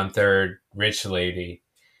 born on third rich lady,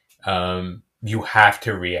 you have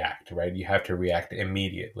to react, right? You have to react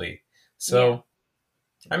immediately. So,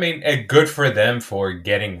 I mean, good for them for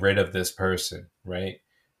getting rid of this person, right?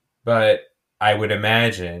 But I would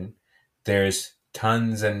imagine there's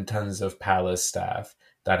tons and tons of palace staff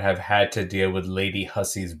that have had to deal with Lady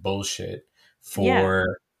Hussey's bullshit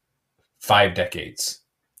for 5 decades.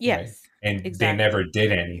 Yes. Right? And exactly. they never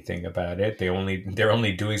did anything about it. They're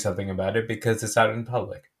only doing something about it because it's out in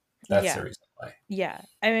public. That's the reason why. Yeah.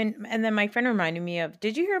 I mean, and then my friend reminded me of,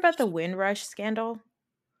 did you hear about the Windrush scandal?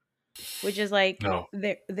 Which is like, No.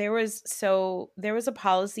 there was a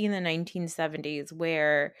policy in the 1970s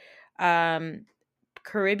where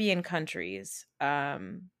Caribbean countries that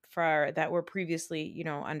were previously,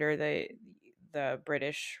 under the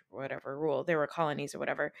British whatever rule, they were colonies or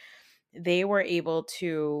whatever, they were able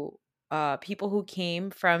to people who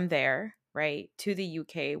came from there, right, to the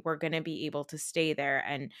UK were going to be able to stay there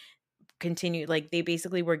and continue, like they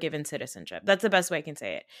basically were given citizenship. That's the best way I can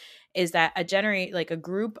say it, is that a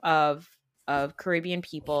group of Caribbean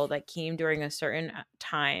people that came during a certain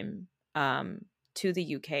time to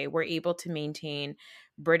the UK were able to maintain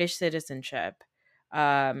British citizenship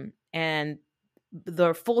and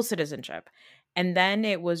the full citizenship. And then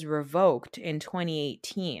it was revoked in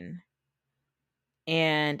 2018.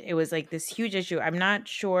 And it was like this huge issue. I'm not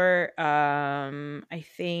sure. I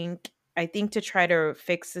think to try to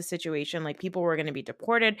fix the situation, like people were going to be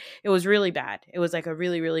deported. It was really bad. It was like a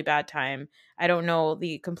really, really bad time. I don't know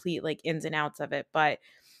the complete like ins and outs of it, but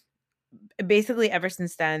basically ever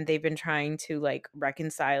since then they've been trying to like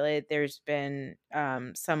reconcile it. There's been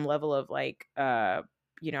some level of like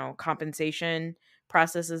compensation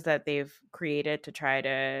processes that they've created to try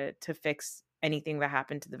to fix anything that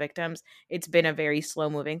happened to the victims. It's been a very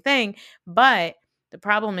slow moving thing, but the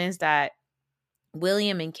problem is that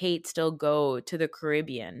William and Kate still go to the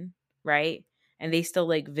Caribbean, right? And they still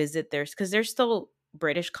like visit theirs because there's still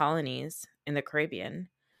British colonies in the Caribbean.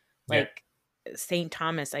 Like St.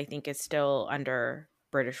 Thomas, I think, is still under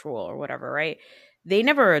British rule or whatever, right? They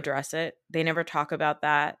never address it. They never talk about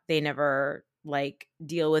that. They never like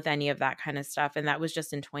deal with any of that kind of stuff. And that was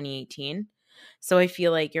just in 2018. So I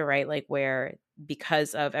feel like you're right, like where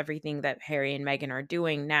because of everything that Harry and Meghan are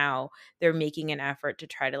doing now, they're making an effort to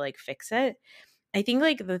try to like fix it. I think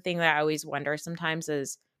like the thing that I always wonder sometimes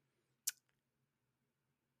is,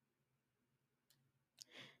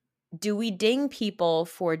 do we ding people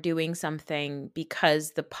for doing something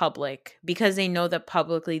because they know that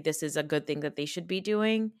publicly this is a good thing that they should be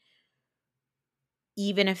doing,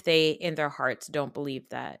 even if they in their hearts don't believe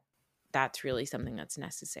that that's really something that's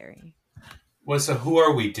necessary? Well, so who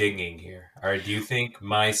are we dinging here? Or do you think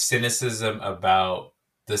my cynicism about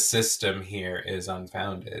the system here is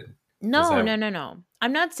unfounded? No.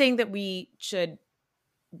 I'm not saying that we should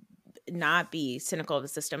not be cynical of the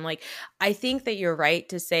system. Like, I think that you're right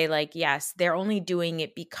to say, like, yes, they're only doing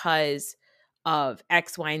it because of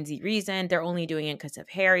X, Y, and Z reason. They're only doing it because of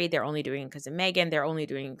Harry. They're only doing it because of Meghan. They're only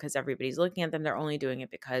doing it because everybody's looking at them. They're only doing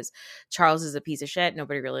it because Charles is a piece of shit.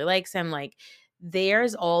 Nobody really likes him. Like,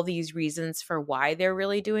 there's all these reasons for why they're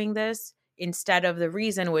really doing this, instead of the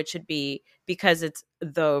reason, which should be because it's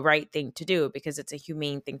the right thing to do, because it's a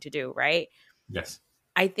humane thing to do, right? Yes.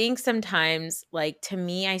 I think sometimes, like, to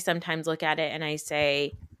me, I sometimes look at it and I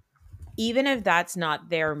say, even if that's not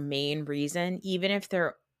their main reason, even if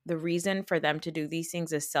the reason for them to do these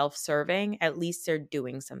things is self-serving, at least they're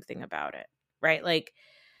doing something about it, right? Like,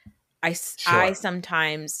 I Sure.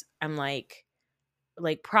 sometimes I'm like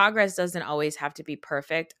progress doesn't always have to be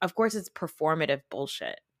perfect. Of course, it's performative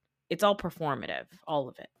bullshit. It's all performative, all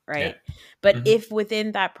of it, right? Yeah. But Mhm. if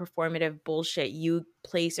within that performative bullshit, you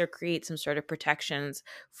place or create some sort of protections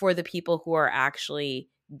for the people who are actually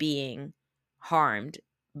being harmed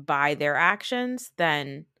by their actions,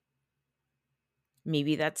 then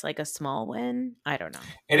maybe that's like a small win. I don't know.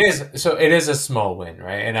 It is. So it is a small win,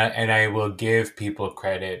 right? And I will give people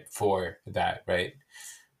credit for that, right?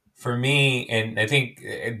 For me, and I think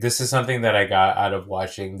this is something that I got out of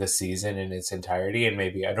watching the season in its entirety, and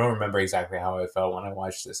maybe I don't remember exactly how I felt when I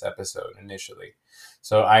watched this episode initially.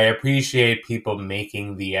 So I appreciate people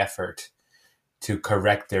making the effort to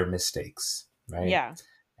correct their mistakes, right? Yeah.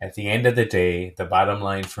 At the end of the day, the bottom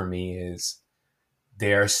line for me is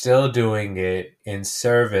they are still doing it in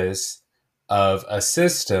service of a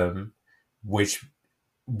system which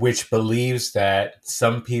believes that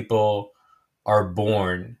some people are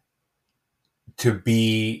born to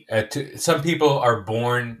be some people are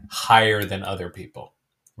born higher than other people,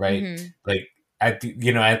 right? Mm-hmm. Like at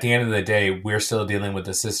the end of the day, we're still dealing with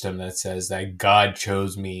a system that says that God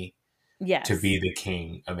chose me Yes. to be the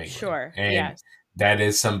king of England. Sure. And yes. that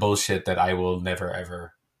is some bullshit that I will never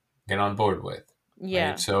ever get on board with.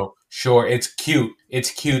 Yeah. Right? So sure, it's cute. It's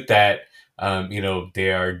cute that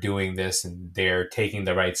they are doing this and they're taking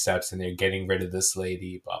the right steps and they're getting rid of this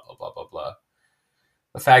lady, blah blah blah blah blah.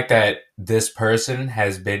 The fact that this person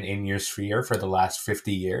has been in your sphere for the last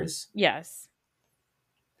 50 years. Yes.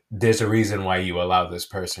 There's a reason why you allow this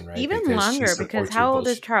person, right? Even longer, because how old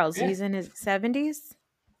is Charles? Yeah. He's in his 70s?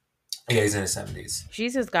 Yeah, he's in his 70s.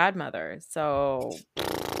 She's his godmother, so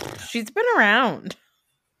she's been around.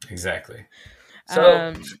 Exactly.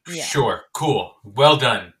 So, yeah. Sure, cool. Well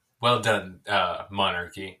done,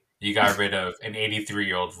 monarchy. You got rid of an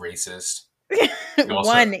 83-year-old racist.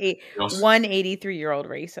 One 83-year-old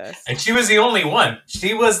racist. And she was the only one.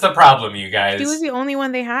 She was the problem, you guys. She was the only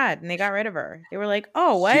one they had, and they got rid of her. They were like,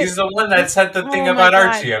 oh, what? She's the one that said the thing about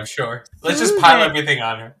Archie, I'm sure. Let's just pile everything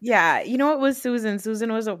on her. Yeah, you know what was Susan?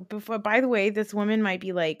 Susan was, by the way, this woman might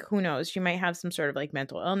be like, who knows? She might have some sort of like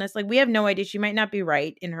mental illness. Like, we have no idea. She might not be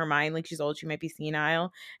right in her mind. Like, she's old. She might be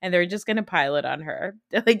senile. And they're just going to pile it on her.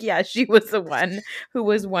 They're like, yeah, she was the one who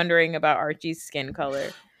was wondering about Archie's skin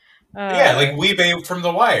color. Yeah, like Weebay from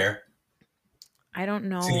The Wire. I don't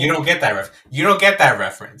know. So you don't get that You don't get that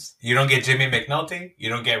reference. You don't get Jimmy McNulty. You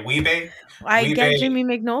don't get Weebay. I get Jimmy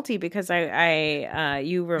McNulty because I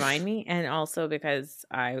you remind me, and also because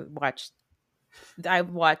I've watched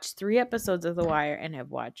 3 episodes of The Wire and have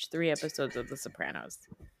watched 3 episodes of The Sopranos.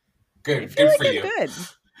 Good for you. Good.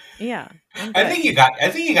 Yeah, I think you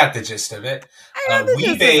got the gist of it.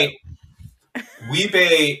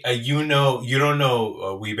 Weebay, you don't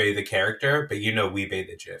know Weebay the character, but you know Weebay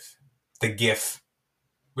the GIF. The GIF.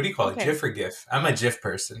 What do you call it? GIF or GIF? I'm a GIF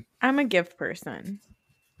person. I'm a GIF person.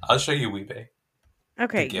 I'll show you Weebay.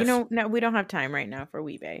 Okay, no, we don't have time right now for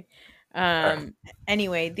Weebay.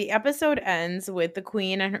 Anyway, the episode ends with the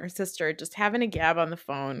queen and her sister just having a gab on the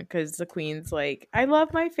phone because the queen's like, I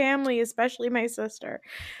love my family, especially my sister.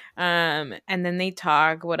 And then they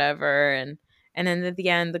talk, whatever, and then at the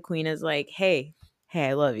end, the queen is like, hey,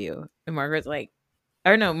 I love you. And Margaret's like,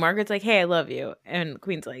 hey, I love you. And the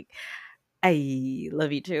queen's like, I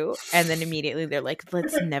love you too. And then immediately they're like,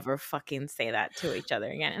 let's never fucking say that to each other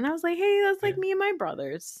again. And I was like, hey, that's like me and my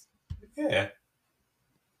brothers. Yeah.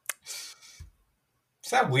 Is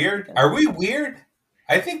that weird? Are we weird?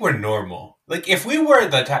 I think we're normal. Like, if we were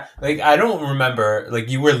the time, like, I don't remember, like,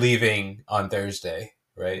 you were leaving on Thursday,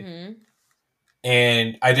 right? Mm-hmm.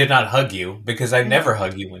 And I did not hug you because I never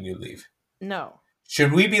hug you when you leave. No.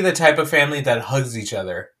 Should we be the type of family that hugs each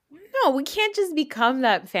other? No, we can't just become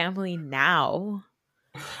that family now.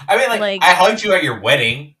 I mean, like I hugged you at your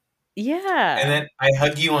wedding. Yeah. And then I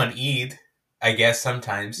hug you on Eid, I guess,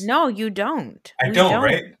 sometimes. No, you don't. I don't,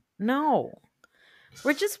 right? No.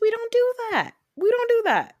 We don't do that. We don't do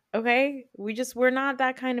that. Okay? We're not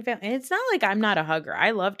that kind of family. And it's not like I'm not a hugger.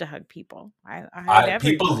 I love to hug people.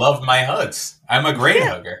 People love my hugs. I'm a great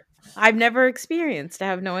hugger. I've never experienced. I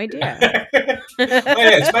have no idea.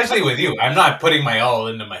 Yeah, especially with you. I'm not putting my all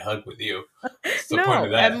into my hug with you. That's the point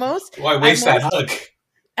of that. At most, why waste that hug?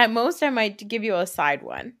 At most, I might give you a side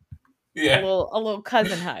one. Yeah. A little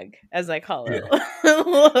cousin hug, as I call it. Yeah.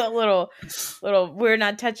 a little. We're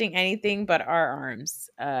not touching anything but our arms.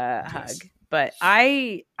 Hug. Yes. But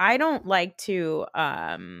I don't like to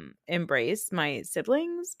embrace my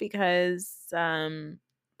siblings because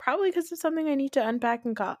probably because of something I need to unpack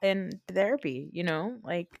in therapy. You know,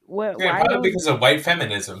 like what? Yeah, Why probably don't because of white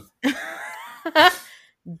feminism.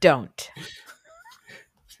 don't.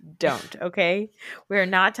 Don't, okay? We're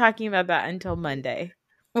not talking about that until Monday.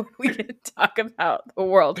 We can talk about the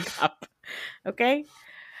World Cup. Okay?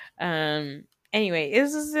 Anyway,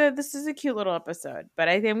 this is a cute little episode, but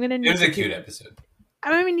I think I'm gonna It need was to a cute episode.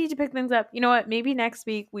 I'm gonna need to pick things up. You know what? Maybe next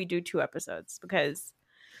week we do 2 episodes because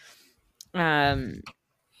the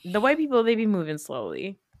white people, they be moving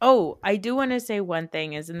slowly. Oh, I do want to say one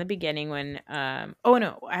thing is in the beginning when oh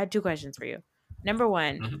no, I had 2 questions for you. Number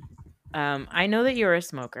 1, I know that you're a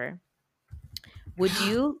smoker. Would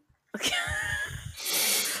you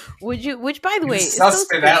which by the way is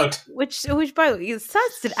Sussed it out. which by the way you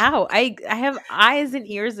sussed it out. I have eyes and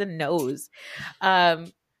ears and nose.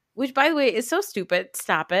 Which by the way is so stupid.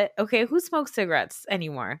 Stop it. Okay, who smokes cigarettes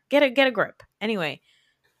anymore? Get a grip. Anyway,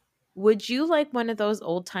 would you like one of those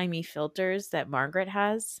old-timey filters that Margaret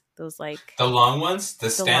has? Those like The long ones? The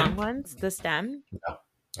stem? long ones, the stem? No,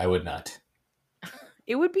 I would not.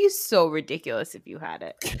 It would be so ridiculous if you had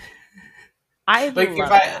it. I Like love if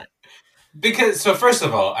that. Because, so first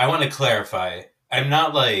of all, I want to clarify. I'm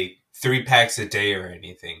not like 3 packs a day or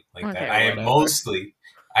anything like Okay, that. I am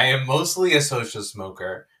mostly a social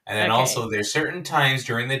smoker. And then Okay. also there's certain times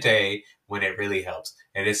during the day when it really helps.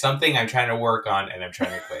 And it's something I'm trying to work on and I'm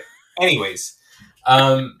trying to quit. Anyways,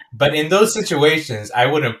 but in those situations, I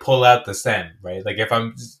wouldn't pull out the stem, right? Like if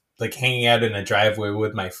I'm like hanging out in a driveway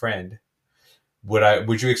with my friend,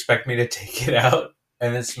 would you expect me to take it out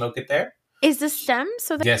and then smoke it there? Is the stem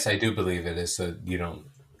so that Yes, I do believe it is, so you don't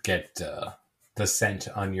get the scent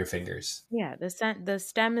on your fingers. yeah, the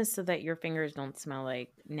stem is so that your fingers don't smell like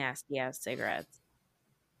nasty ass cigarettes,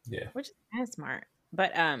 Yeah. which is kind of smart.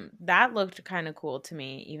 But that looked kind of cool to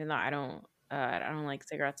me, even though I don't like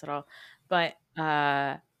cigarettes at all. But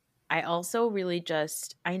I also really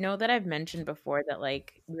just I know that I've mentioned before that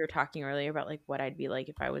like we were talking earlier about like what I'd be like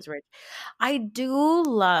if I was rich. I do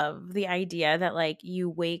love the idea that like you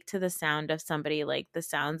wake to the sound of somebody like the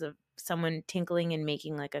sounds of someone tinkling and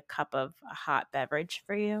making like a cup of a hot beverage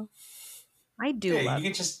for you. I do Yeah, love.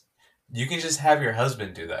 you can just have your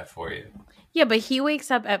husband do that for you. Yeah, but he wakes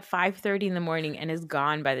up at 5:30 in the morning and is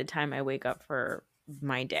gone by the time I wake up for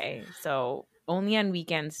my day. So only on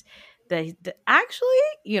weekends. Actually,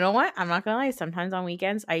 you know what? I'm not gonna lie. Sometimes on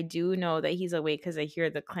weekends, I do know that he's awake because I hear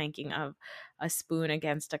the clanking of a spoon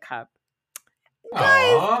against a cup. Guys,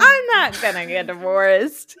 Aww. I'm not gonna get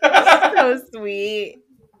divorced. So sweet.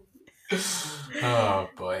 Oh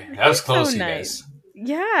boy, that was close, So you nice. guys.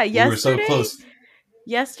 Yeah, We were so close.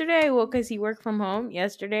 Yesterday, I woke because he worked from home.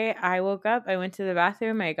 Yesterday, I woke up. I went to the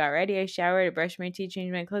bathroom. I got ready. I showered. I brushed my teeth,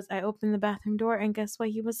 changed my clothes. I opened the bathroom door, and guess what?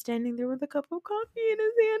 He was standing there with a cup of coffee in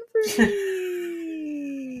his hand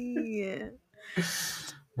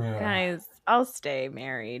for me. Guys, I'll stay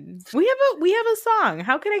married. We have a song.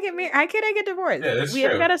 How could I get married? How could I get divorced? Yeah, that's We true.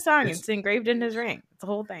 have got a song. It's engraved in his ring. It's a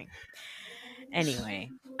whole thing. Anyway,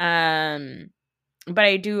 but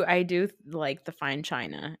I do like the fine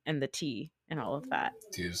china and the tea and all of that.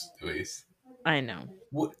 Louise. I know.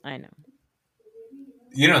 What? I know.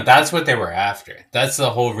 You know, that's what they were after. That's the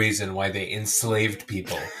whole reason why they enslaved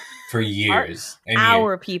people for years.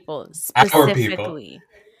 Our people specifically.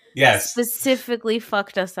 Yes. Specifically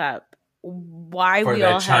fucked us up. Why For we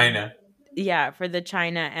the all China. Yeah, for the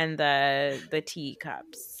china and the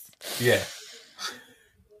teacups. Yeah.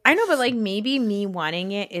 I know, but like maybe me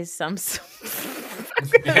wanting it is some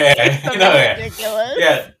Yeah. ridiculous.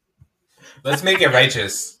 Yeah. Let's make it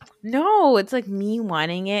righteous. No, it's like me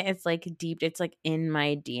wanting it. It's like deep. It's like in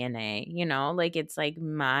my DNA, you know? Like it's like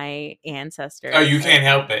my ancestors. Oh, you can't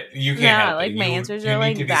help it. You can't help like it. my You ancestors need are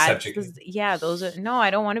like to be that. subjugated. Yeah, those are no, I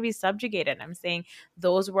don't want to be subjugated. I'm saying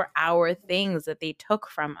those were our things that they took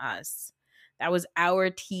from us. That was our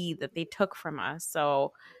tea that they took from us.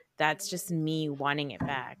 So that's just me wanting it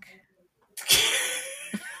back.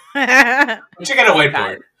 Check out a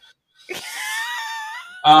whiteboard.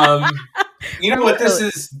 You know what this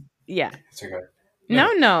is? Yeah. It's okay.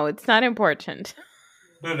 No, it's not important.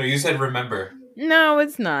 No, you said remember. No,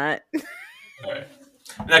 it's not. All right.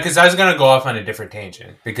 No, because I was going to go off on a different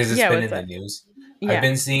tangent because it's been in the news. Yeah. I've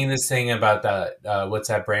been seeing this thing about the what's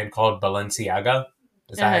that brand called? Balenciaga.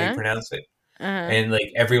 Is that how you pronounce it? And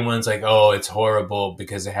like everyone's like, oh, it's horrible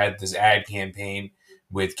because it had this ad campaign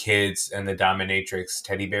with kids and the dominatrix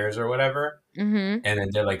teddy bears or whatever. Mm-hmm. And then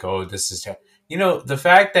they're like, oh, this is... the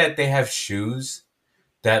fact that they have shoes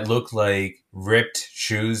that look like ripped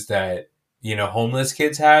shoes that, homeless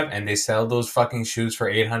kids have, and they sell those fucking shoes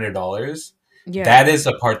for $800. Yeah. That is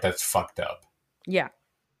the part that's fucked up. Yeah.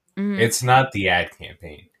 Mm-hmm. It's not the ad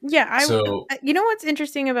campaign. Yeah. So, you know what's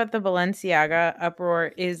interesting about the Balenciaga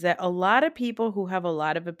uproar is that a lot of people who have a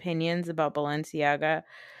lot of opinions about Balenciaga,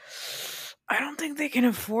 I don't think they can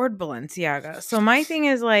afford Balenciaga. So my thing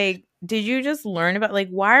is like, did you just learn about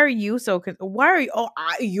why are you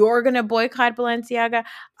you're going to boycott Balenciaga?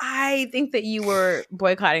 I think that you were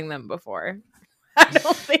boycotting them before. I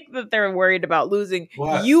don't think that they're worried about losing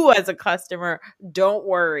you as a customer. Don't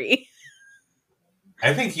worry.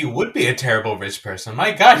 I think you would be a terrible rich person.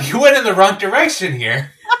 My God, you went in the wrong direction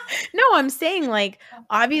here. No, I'm saying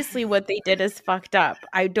obviously what they did is fucked up.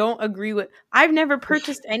 I don't agree with. I've never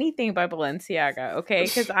purchased anything by Balenciaga, okay?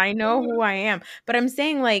 Because I know who I am. But I'm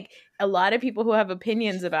saying a lot of people who have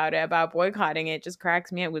opinions about it, about boycotting it, just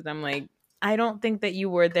cracks me up with them. I don't think that you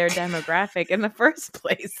were their demographic in the first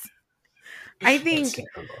place. I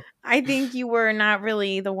think you were not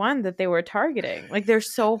really the one that they were targeting. They're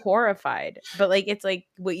so horrified. But it's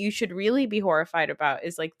what you should really be horrified about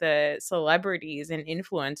is the celebrities and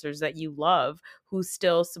influencers that you love who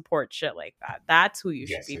still support shit like that. That's who you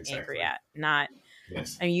should be angry at. Not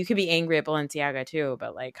I mean, you could be angry at Balenciaga too,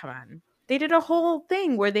 but come on. They did a whole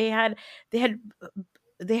thing where they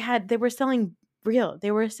were selling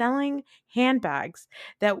they were selling handbags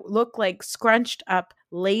that look like scrunched up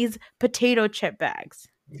Lay's potato chip bags.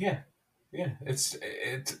 Yeah. Yeah. It's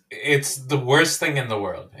the worst thing in the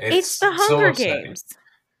world. It's the Hunger Games.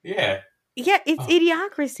 Yeah. Yeah, it's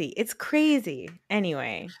idiocracy. It's crazy.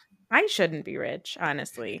 Anyway, I shouldn't be rich,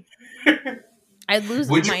 honestly. I'd lose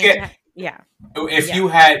yeah.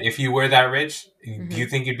 If you were that rich, do you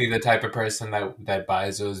think you'd be the type of person that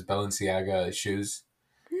buys those Balenciaga shoes?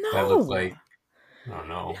 No. That look like... I don't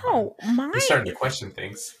know. No, you're starting to question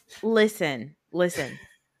things. Listen.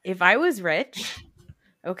 If I was rich,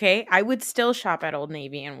 okay, I would still shop at Old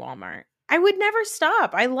Navy and Walmart. I would never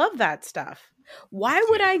stop. I love that stuff. Why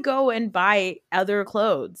would I go and buy other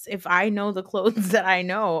clothes if I know the clothes that I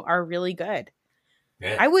know are really good?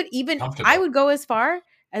 Yeah, I would go as far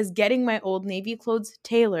as getting my Old Navy clothes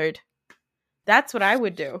tailored. That's what I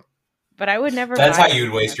would do. But I would never That's how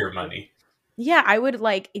you'd waste your money. Yeah, I would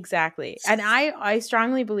exactly. And I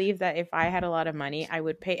strongly believe that if I had a lot of money, I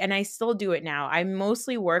would pay. And I still do it now. I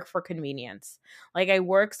mostly work for convenience. I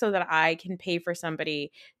work so that I can pay for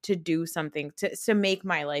somebody to do something to make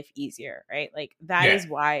my life easier, right? That is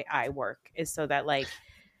why I work, is so that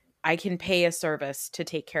I can pay a service to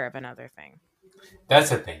take care of another thing.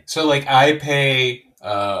 That's the thing. So I pay,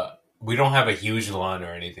 we don't have a huge lawn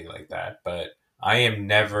or anything like that, but I am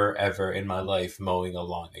never, ever in my life mowing a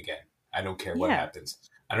lawn again. I don't care what happens.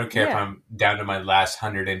 I don't care if I'm down to my last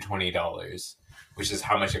 $120, which is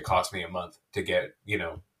how much it costs me a month to get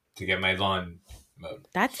my lawn mowed.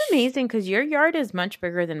 That's amazing because your yard is much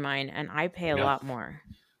bigger than mine, and I pay a lot more.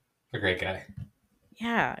 A great guy.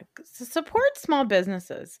 Yeah, support small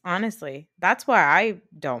businesses. Honestly, that's why I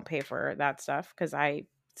don't pay for that stuff, because I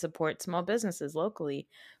support small businesses locally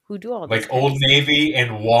who do all this. Old Navy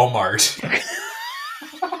and Walmart.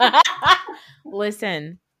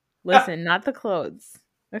 Listen, not the clothes.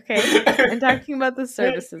 Okay? I'm talking about the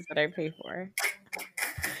services that I pay for.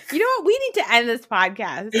 You know what? We need to end this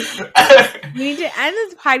podcast.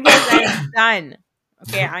 I'm done.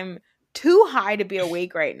 Okay? I'm too high to be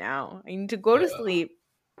awake right now. I need to go to sleep.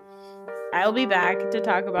 I'll be back to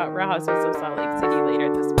talk about Real Housewives of Salt Lake City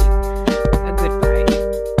later this